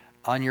make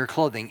on your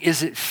clothing.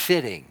 Is it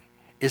fitting?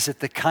 Is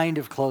it the kind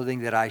of clothing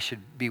that I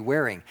should be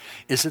wearing?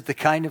 Is it the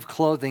kind of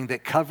clothing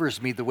that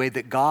covers me the way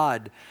that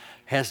God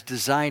has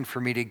designed for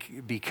me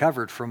to be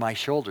covered from my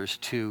shoulders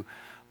to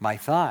my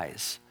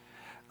thighs.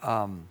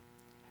 And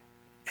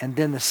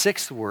then the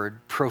sixth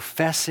word,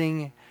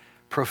 professing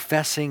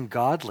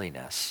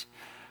godliness.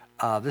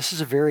 This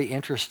is a very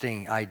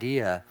interesting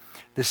idea.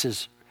 This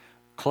is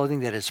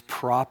clothing that is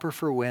proper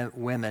for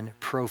women,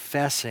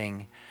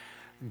 professing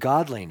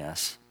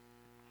godliness.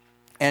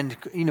 And,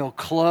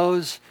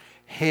 clothes,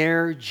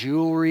 hair,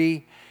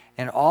 jewelry,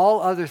 and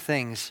all other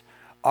things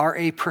are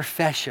a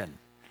profession.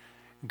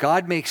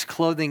 God makes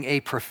clothing a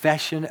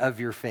profession of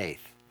your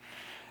faith.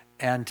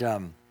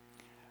 And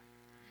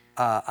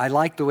I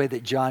like the way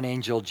that John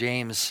Angel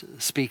James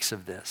speaks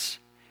of this.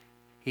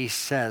 He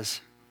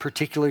says,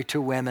 particularly to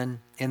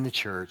women in the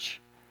church,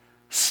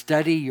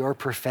 study your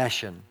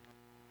profession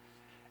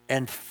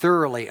and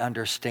thoroughly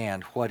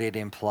understand what it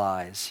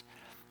implies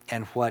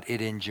and what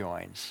it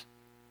enjoins.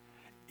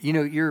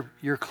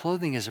 Your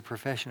clothing is a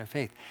profession of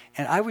faith.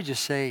 And I would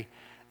just say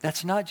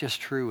that's not just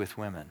true with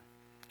women.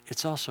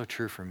 It's also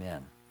true for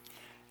men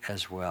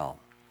as well.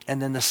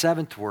 And then the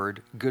seventh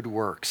word, good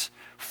works,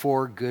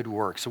 for good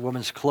works. A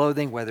woman's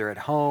clothing, whether at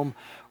home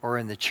or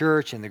in the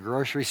church, in the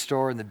grocery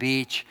store, in the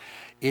beach,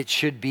 it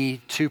should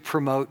be to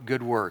promote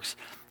good works.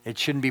 It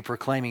shouldn't be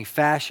proclaiming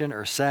fashion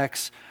or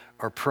sex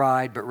or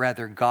pride, but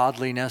rather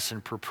godliness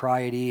and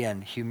propriety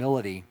and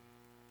humility.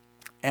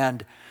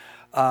 And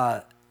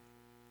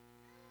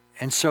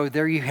so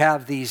there you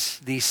have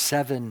these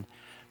seven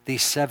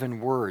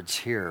words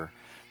here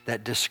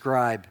that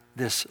describe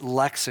this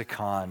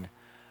lexicon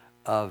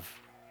of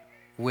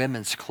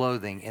women's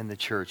clothing in the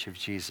Church of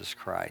Jesus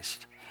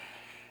Christ.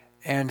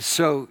 And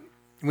so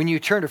when you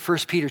turn to 1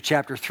 Peter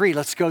chapter 3,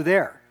 let's go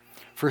there.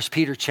 1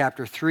 Peter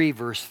chapter 3,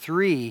 verse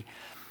 3,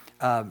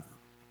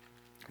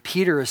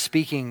 Peter is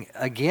speaking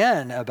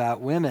again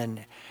about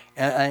women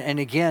and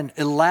again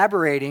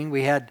elaborating.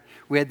 We had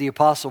the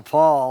Apostle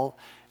Paul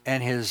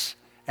and his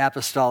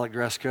apostolic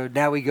dress code.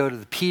 Now we go to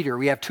Peter.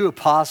 We have two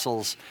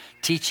apostles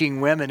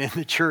teaching women in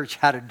the church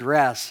how to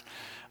dress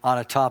on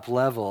a top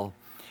level.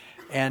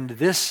 And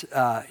this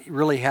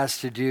really has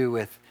to do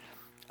with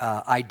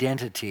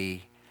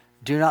identity.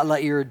 Do not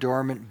let your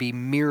adornment be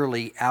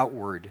merely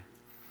outward,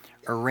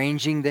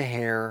 arranging the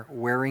hair,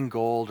 wearing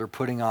gold, or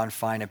putting on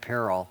fine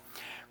apparel.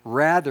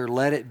 Rather,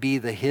 let it be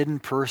the hidden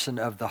person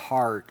of the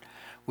heart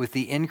with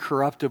the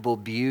incorruptible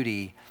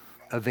beauty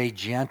of a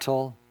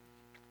gentle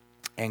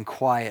and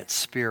quiet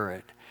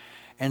spirit.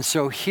 And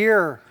so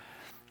here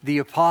the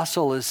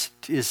apostle is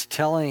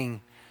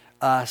telling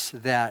us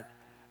that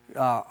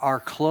our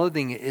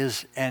clothing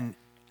is an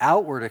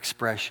outward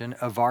expression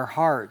of our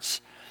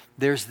hearts.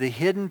 There's the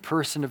hidden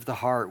person of the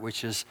heart,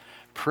 which is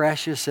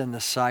precious in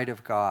the sight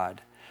of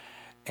God.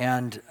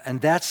 And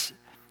that's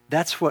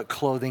what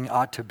clothing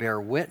ought to bear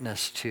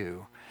witness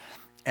to.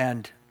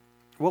 And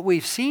what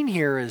we've seen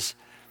here is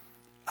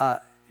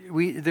there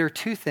are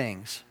two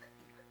things.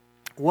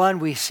 One,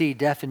 we see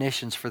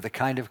definitions for the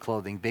kind of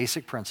clothing,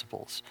 basic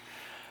principles.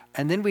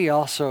 And then we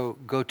also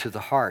go to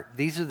the heart.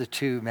 These are the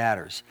two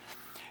matters.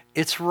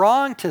 It's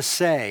wrong to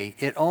say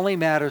it only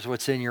matters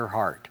what's in your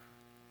heart.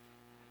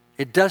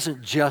 It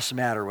doesn't just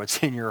matter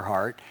what's in your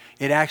heart.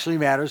 It actually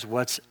matters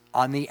what's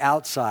on the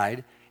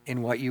outside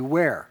in what you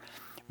wear.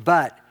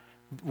 But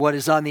what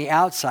is on the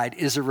outside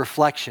is a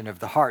reflection of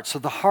the heart. So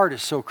the heart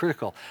is so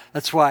critical.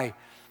 That's why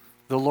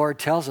the Lord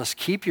tells us,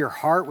 keep your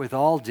heart with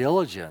all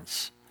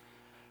diligence,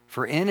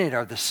 for in it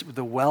are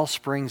the well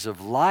springs of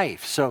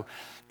life. So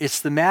it's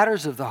the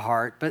matters of the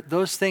heart, but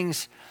those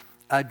things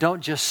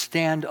don't just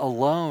stand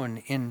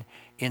alone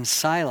in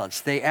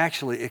silence. They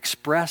actually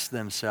express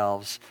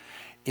themselves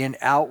in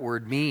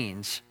outward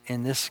means,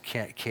 in this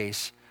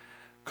case,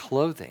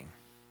 clothing.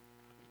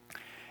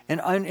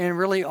 And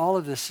really all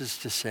of this is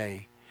to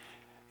say,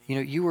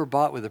 you were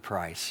bought with a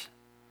price.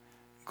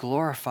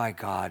 Glorify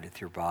God with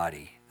your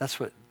body. That's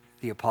what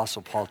the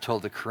Apostle Paul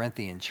told the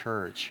Corinthian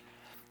church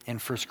in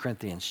 1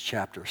 Corinthians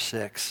chapter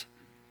 6.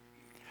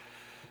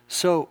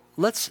 So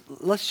let's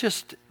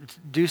just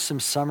do some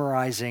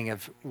summarizing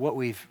of what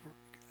we've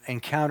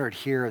encountered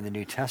here in the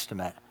New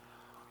Testament.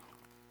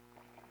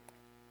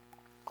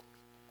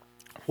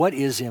 What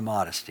is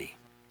immodesty?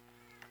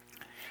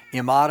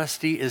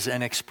 Immodesty is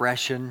an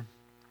expression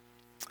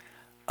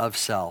of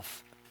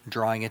self,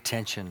 drawing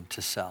attention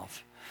to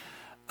self.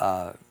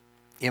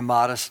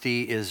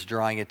 Immodesty is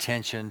drawing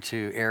attention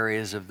to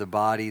areas of the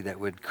body that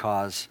would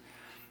cause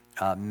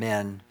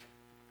men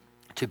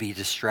to be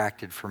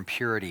distracted from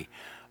purity.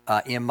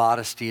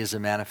 Immodesty is a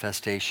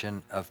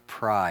manifestation of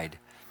pride.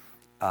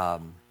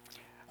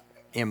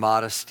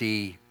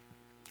 Immodesty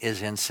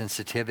is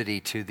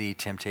insensitivity to the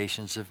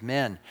temptations of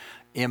men.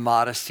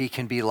 Immodesty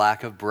can be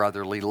lack of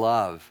brotherly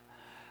love.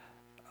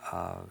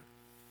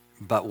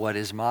 But what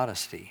is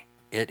modesty?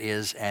 It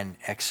is an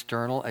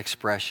external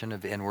expression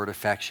of inward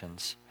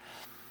affections.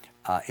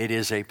 It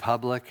is a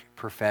public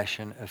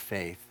profession of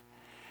faith.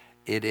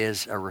 It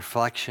is a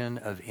reflection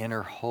of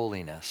inner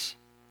holiness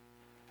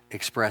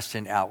expressed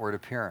in outward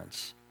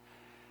appearance.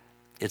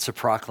 It's a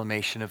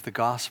proclamation of the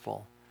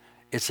gospel.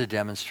 It's a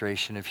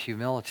demonstration of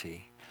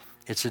humility.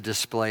 It's a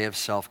display of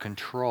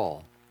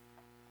self-control.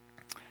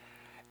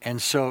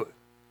 And so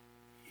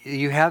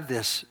you have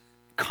this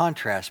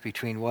contrast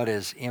between what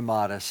is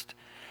immodest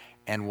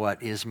and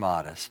what is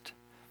modest.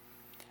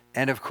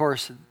 And of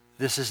course,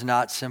 this is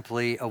not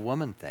simply a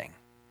woman thing.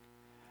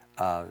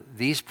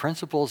 These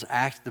principles,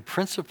 the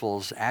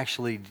principles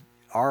actually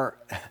are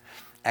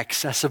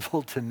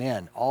accessible to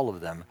men, all of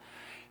them,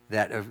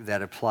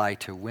 that apply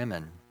to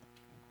women.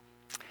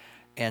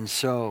 And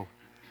so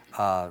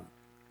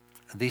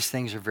these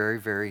things are very,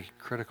 very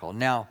critical.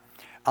 Now,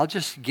 I'll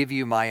just give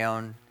you my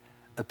own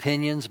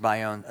opinions,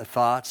 my own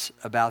thoughts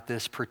about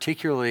this,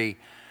 particularly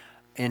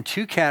in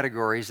two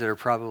categories that are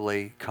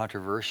probably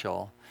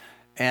controversial.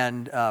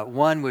 And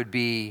one would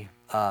be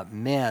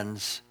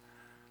men's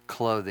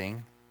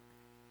clothing,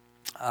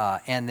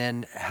 and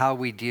then how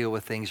we deal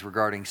with things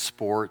regarding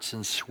sports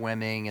and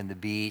swimming and the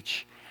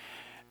beach,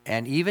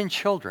 and even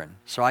children.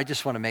 So I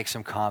just want to make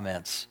some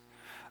comments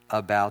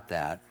about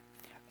that.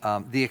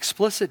 The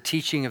explicit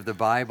teaching of the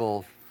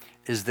Bible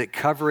is that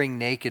covering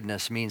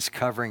nakedness means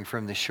covering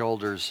from the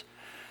shoulders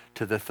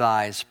to the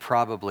thighs,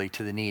 probably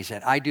to the knees.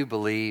 And I do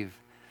believe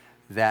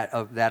that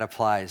that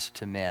applies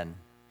to men.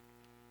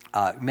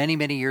 Many,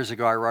 many years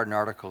ago, I wrote an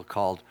article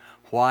called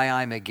Why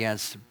I'm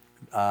Against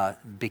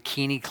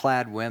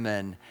Bikini-Clad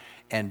Women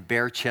and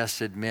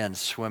Bare-Chested Men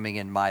Swimming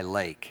in My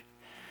Lake.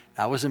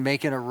 I wasn't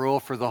making a rule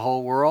for the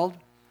whole world,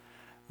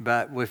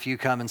 but if you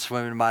come and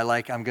swim in my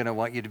lake, I'm going to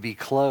want you to be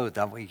clothed.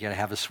 I want you to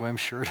have a swim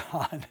shirt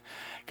on.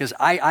 Because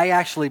I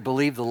actually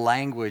believe the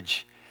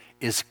language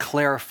is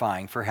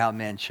clarifying for how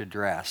men should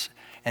dress.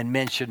 And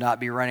men should not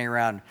be running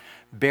around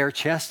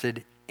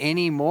bare-chested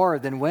any more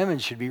than women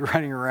should be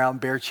running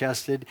around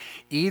bare-chested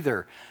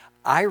either.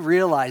 I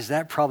realize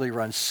that probably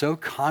runs so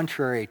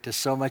contrary to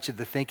so much of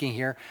the thinking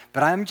here,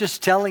 but I'm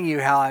just telling you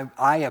how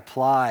I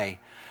apply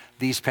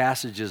these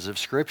passages of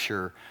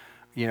Scripture,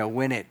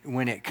 when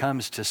it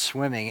comes to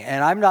swimming.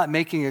 And I'm not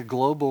making a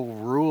global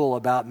rule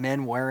about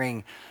men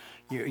wearing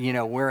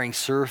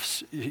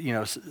surf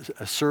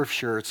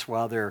shirts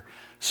while they're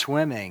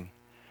swimming.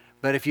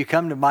 But if you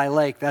come to my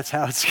lake, that's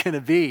how it's going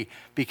to be,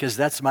 because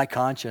that's my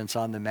conscience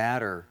on the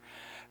matter.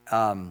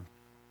 And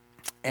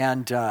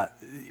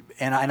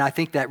I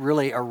think that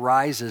really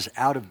arises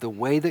out of the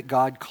way that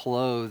God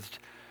clothed,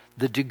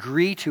 the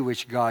degree to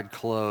which God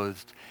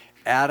clothed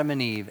Adam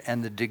and Eve,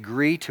 and the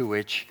degree to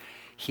which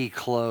he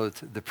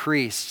clothed the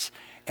priests.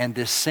 And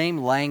this same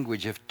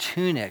language of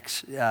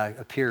tunics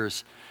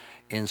appears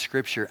in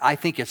Scripture. I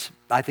think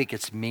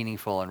it's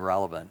meaningful and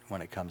relevant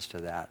when it comes to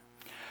that.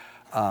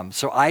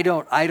 So I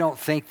don't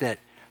think that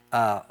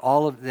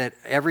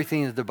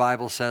everything that the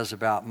Bible says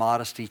about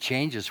modesty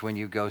changes when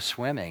you go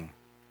swimming.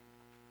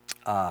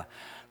 That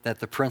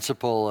the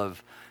principle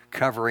of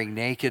covering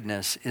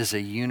nakedness is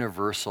a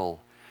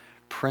universal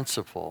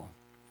principle.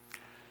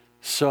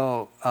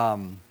 So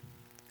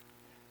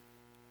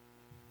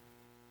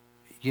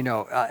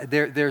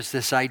there's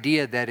this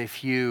idea that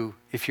if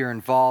you're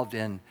involved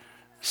in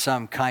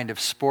some kind of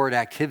sport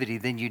activity,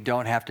 then you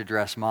don't have to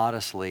dress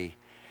modestly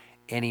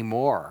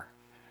anymore.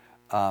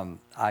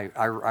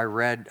 I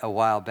read a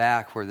while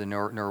back where the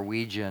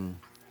Norwegian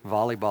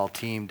volleyball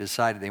team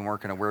decided they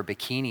weren't going to wear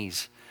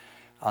bikinis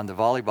on the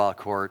volleyball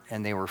court,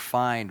 and they were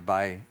fined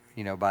by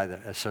the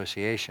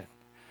association.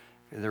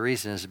 The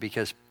reason is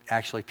because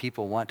actually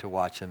people want to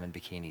watch them in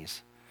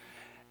bikinis.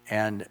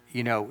 And,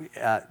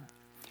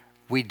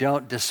 we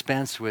don't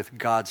dispense with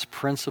God's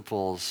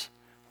principles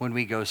when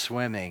we go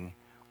swimming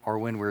or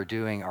when we're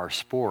doing our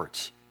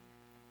sports.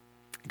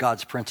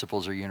 God's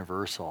principles are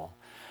universal,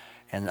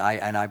 and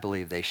I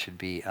believe they should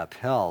be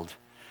upheld.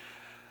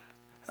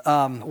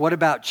 What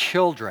about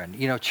children?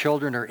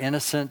 Children are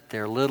innocent,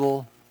 they're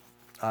little.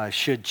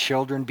 Should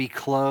children be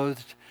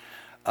clothed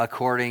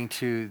according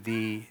to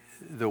the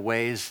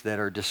ways that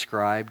are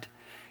described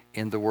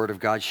in the Word of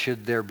God?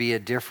 Should there be a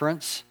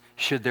difference?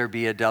 Should there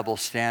be a double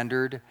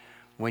standard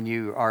when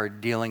you are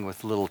dealing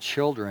with little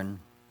children?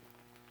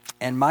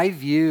 And my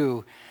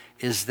view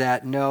is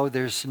that no,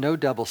 there's no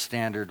double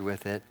standard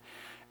with it.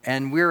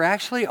 And we're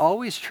actually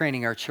always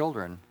training our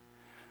children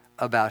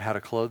about how to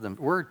clothe them.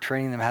 We're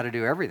training them how to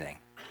do everything.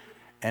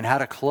 And how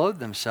to clothe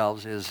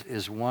themselves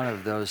is one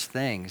of those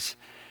things.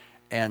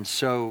 And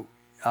so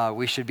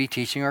we should be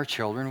teaching our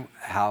children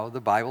how the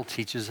Bible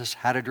teaches us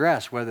how to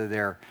dress. Whether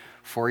they're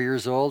 4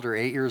 years old or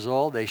 8 years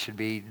old, they should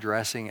be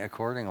dressing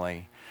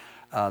accordingly,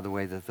 the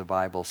way that the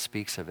Bible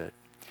speaks of it.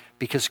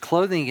 Because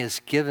clothing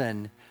is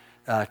given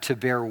to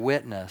bear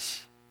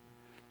witness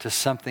to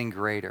something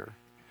greater.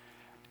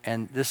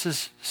 And this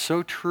is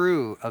so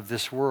true of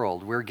this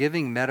world. We're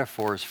giving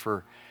metaphors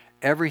for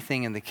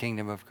everything in the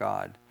kingdom of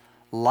God.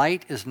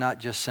 Light is not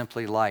just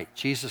simply light.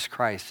 Jesus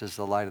Christ is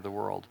the light of the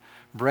world.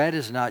 Bread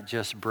is not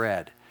just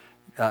bread.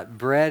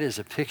 Bread is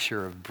a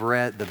picture of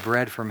bread, the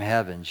bread from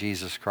heaven,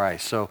 Jesus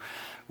Christ. So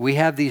we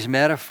have these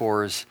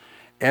metaphors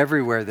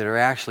everywhere that are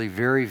actually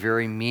very,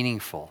 very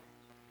meaningful.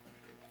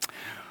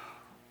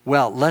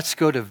 Well, let's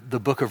go to the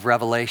book of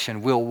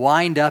Revelation. We'll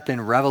wind up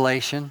in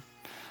Revelation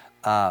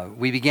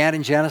We began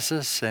in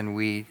Genesis, and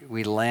we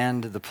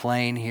land the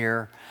plane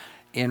here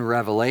in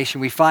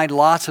Revelation. We find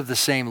lots of the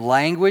same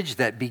language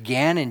that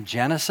began in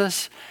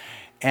Genesis,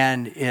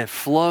 and it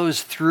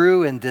flows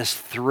through in this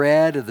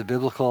thread of the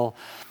biblical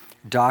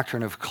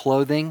doctrine of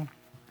clothing.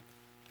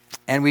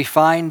 And we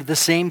find the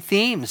same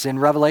themes in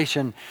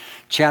Revelation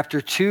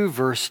chapter 2,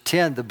 verse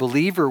 10. The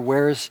believer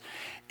wears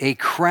a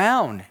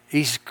crown.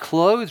 He's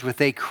clothed with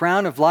a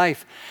crown of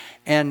life.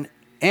 And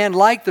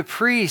like the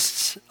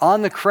priests,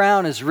 on the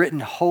crown is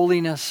written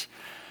holiness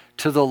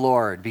to the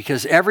Lord,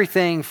 because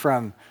everything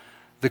from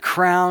the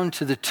crown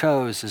to the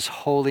toes is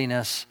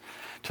holiness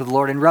to the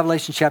Lord. In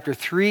Revelation chapter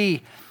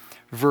 3,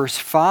 verse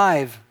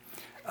 5,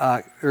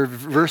 or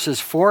verses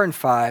 4 and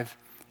 5,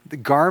 the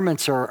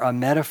garments are a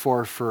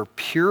metaphor for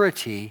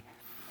purity.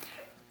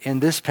 In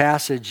this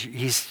passage,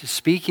 he's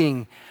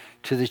speaking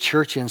to the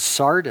church in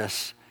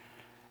Sardis,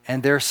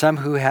 and there are some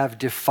who have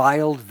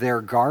defiled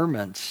their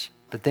garments.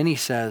 But then he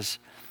says,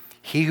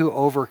 he who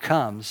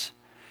overcomes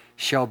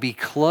shall be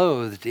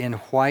clothed in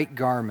white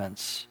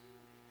garments,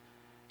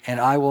 and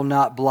I will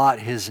not blot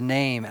his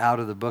name out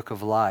of the book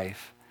of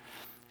life,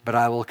 but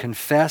I will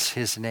confess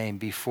his name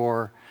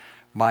before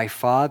my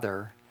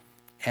Father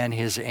and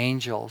his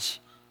angels.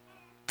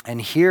 And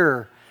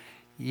here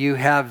you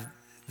have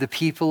the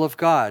people of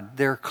God.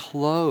 They're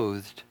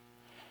clothed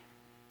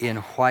in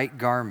white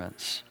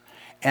garments.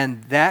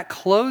 And that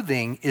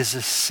clothing is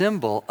a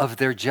symbol of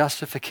their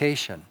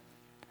justification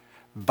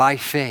by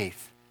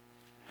faith.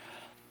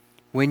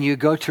 When you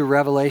go to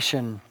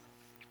Revelation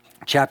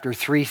chapter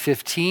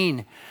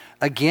 3:15,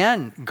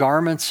 again,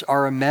 garments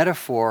are a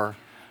metaphor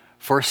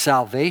for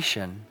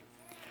salvation.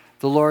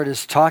 The Lord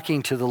is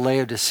talking to the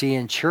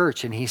Laodicean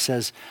church, and he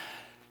says,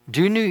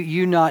 do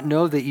you not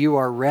know that you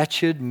are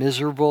wretched,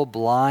 miserable,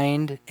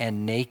 blind,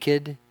 and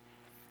naked?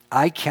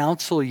 I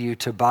counsel you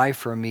to buy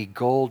from me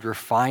gold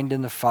refined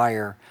in the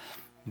fire,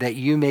 that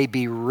you may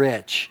be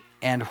rich,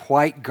 and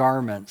white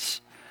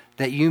garments,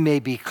 that you may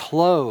be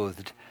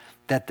clothed,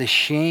 that the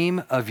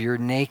shame of your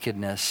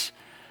nakedness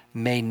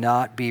may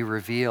not be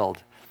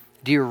revealed.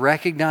 Do you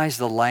recognize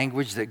the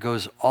language that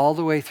goes all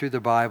the way through the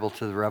Bible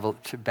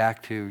to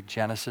back to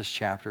Genesis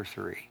chapter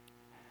 3?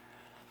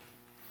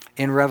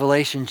 In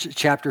Revelation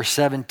chapter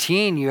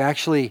 17, you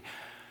actually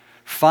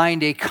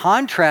find a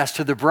contrast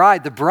to the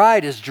bride. The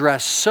bride is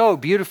dressed so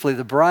beautifully,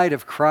 the bride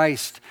of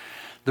Christ,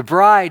 the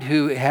bride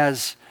who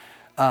has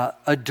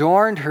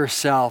adorned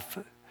herself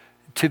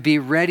to be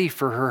ready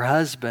for her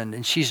husband,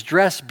 and she's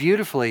dressed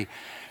beautifully.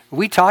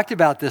 We talked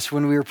about this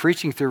when we were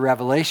preaching through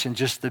Revelation,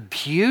 just the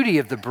beauty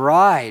of the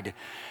bride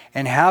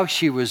and how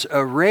she was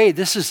arrayed.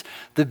 This is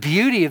the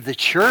beauty of the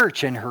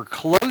church and her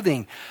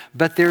clothing.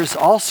 But there's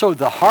also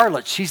the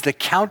harlot. She's the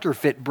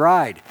counterfeit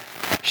bride.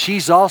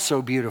 She's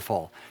also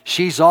beautiful.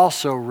 She's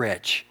also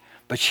rich,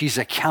 but she's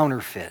a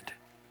counterfeit.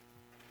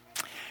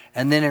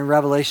 And then in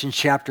Revelation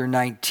chapter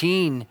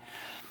 19,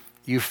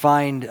 you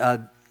find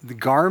the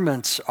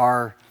garments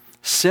are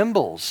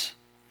symbols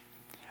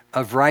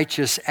of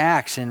righteous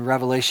acts in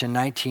Revelation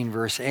 19,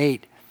 verse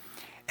 8.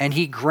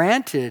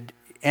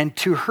 And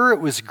to her it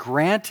was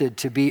granted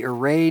to be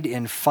arrayed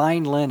in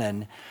fine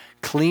linen,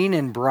 clean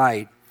and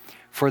bright,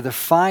 for the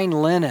fine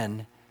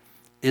linen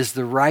is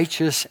the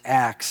righteous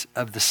acts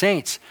of the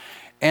saints.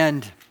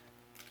 And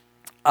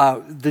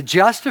the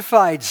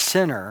justified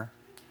sinner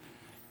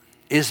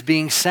is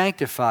being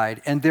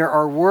sanctified, and there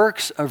are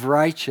works of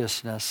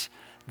righteousness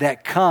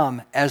that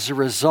come as a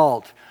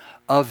result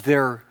of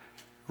their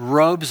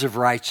robes of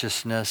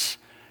righteousness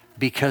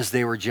because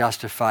they were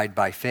justified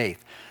by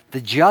faith.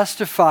 The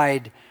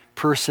justified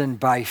person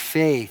by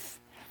faith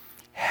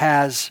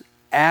has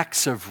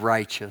acts of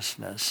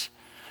righteousness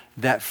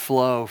that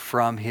flow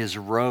from his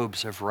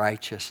robes of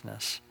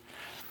righteousness.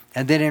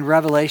 And then in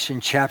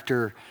Revelation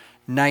chapter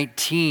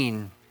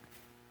 19,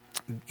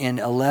 in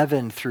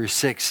 11 through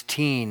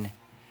 16,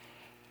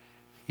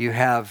 you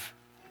have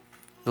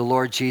the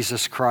Lord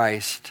Jesus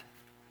Christ.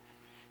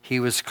 He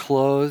was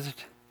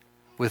clothed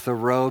with a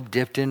robe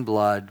dipped in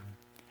blood,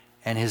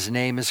 and his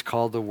name is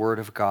called the Word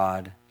of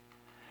God.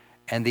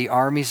 And the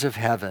armies of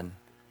heaven,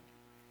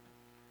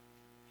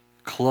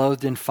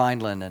 clothed in fine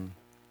linen,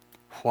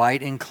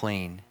 white and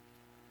clean,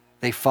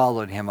 they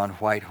followed him on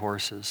white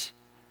horses.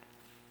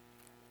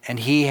 And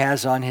he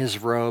has on his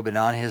robe and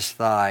on his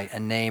thigh a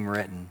name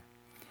written,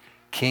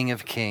 King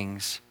of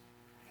Kings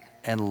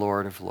and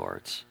Lord of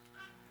Lords.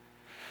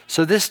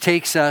 So this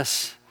takes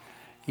us,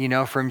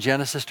 from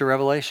Genesis to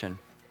Revelation,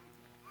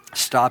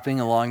 stopping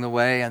along the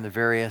way on the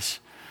various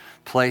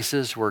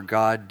places where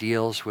God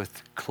deals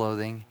with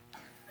clothing.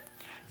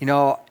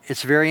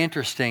 It's very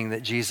interesting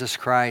that Jesus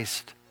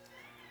Christ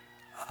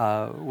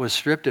was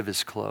stripped of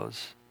his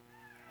clothes,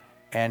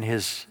 and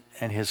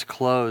his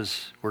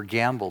clothes were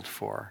gambled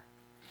for.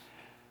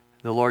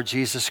 The Lord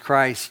Jesus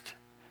Christ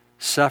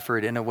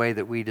suffered in a way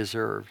that we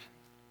deserved.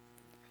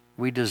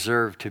 We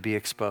deserve to be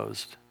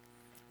exposed.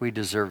 We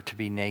deserve to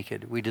be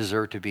naked. We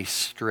deserve to be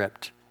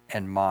stripped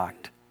and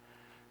mocked.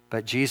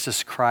 But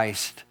Jesus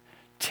Christ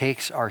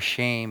takes our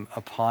shame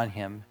upon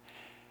him,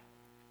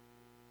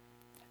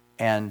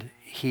 and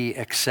he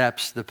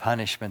accepts the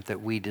punishment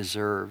that we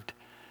deserved,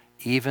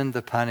 even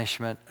the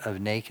punishment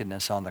of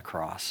nakedness on the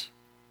cross.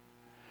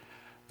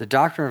 The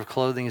doctrine of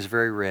clothing is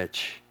very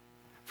rich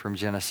from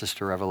Genesis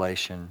to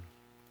Revelation.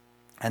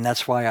 And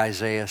that's why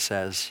Isaiah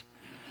says,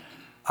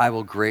 I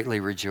will greatly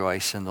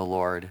rejoice in the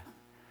Lord,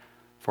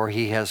 for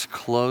he has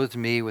clothed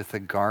me with the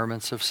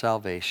garments of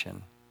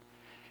salvation.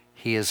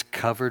 He has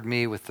covered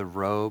me with the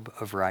robe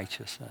of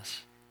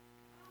righteousness.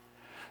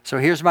 So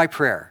here's my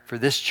prayer for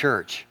this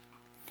church.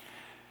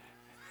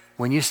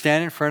 When you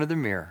stand in front of the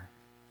mirror,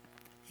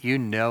 you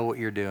know what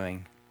you're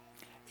doing.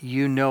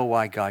 You know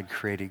why God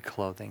created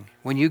clothing.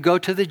 When you go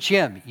to the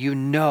gym, you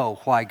know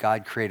why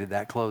God created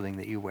that clothing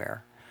that you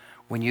wear.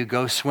 When you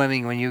go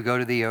swimming, when you go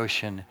to the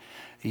ocean,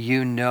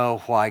 you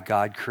know why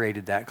God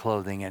created that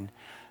clothing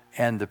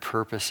and the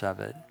purpose of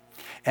it.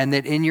 And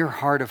that in your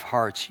heart of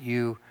hearts,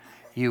 you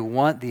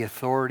want the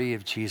authority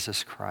of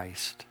Jesus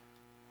Christ.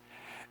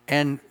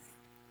 And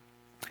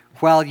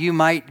while you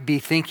might be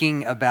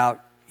thinking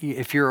about,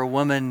 if you're a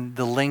woman,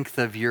 the length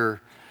of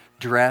your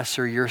dress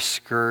or your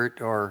skirt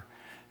or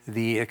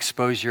the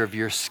exposure of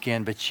your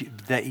skin, but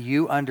that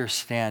you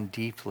understand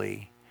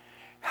deeply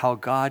how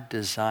God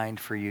designed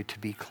for you to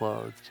be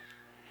clothed,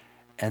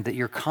 and that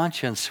your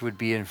conscience would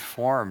be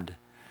informed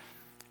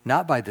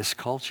not by this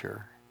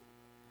culture,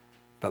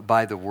 but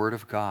by the Word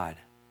of God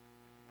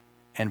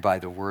and by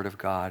the Word of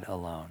God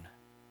alone.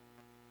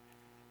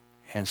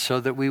 And so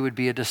that we would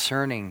be a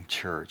discerning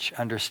church,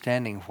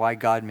 understanding why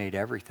God made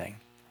everything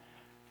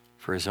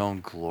for his own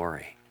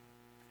glory.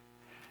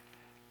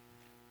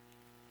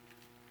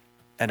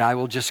 And I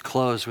will just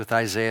close with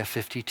Isaiah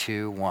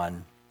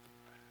 52:1.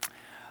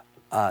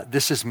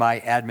 This is my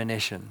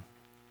admonition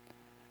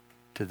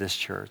to this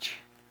church.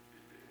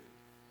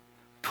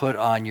 Put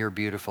on your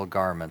beautiful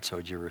garments,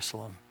 O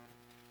Jerusalem.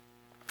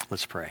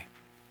 Let's pray.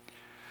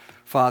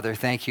 Father,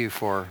 thank you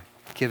for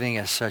giving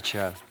us such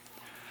a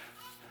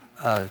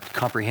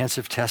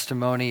comprehensive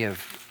testimony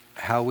of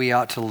how we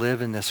ought to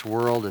live in this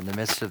world in the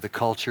midst of the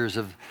cultures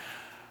of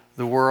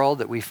the world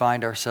that we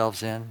find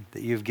ourselves in,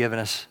 that you've given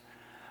us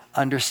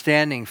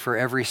understanding for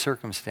every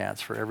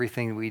circumstance, for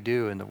everything we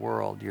do in the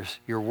world.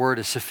 Your word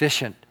is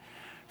sufficient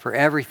for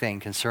everything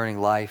concerning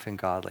life and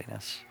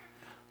godliness.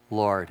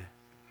 Lord,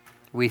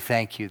 we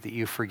thank you that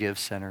you forgive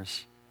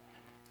sinners,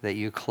 that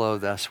you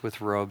clothe us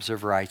with robes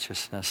of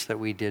righteousness that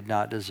we did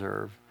not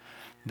deserve,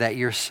 that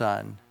your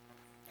Son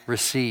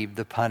received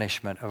the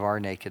punishment of our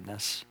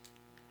nakedness.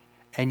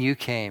 And you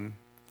came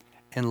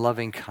in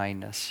loving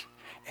kindness,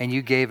 and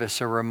you gave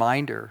us a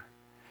reminder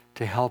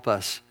to help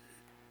us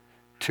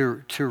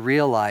to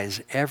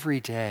realize every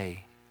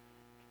day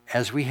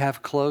as we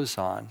have clothes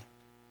on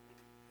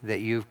that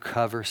you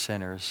cover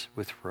sinners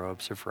with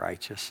robes of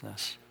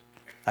righteousness.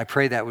 I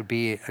pray that would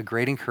be a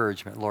great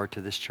encouragement, Lord,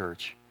 to this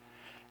church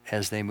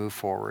as they move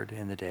forward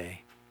in the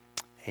day.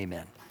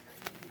 Amen.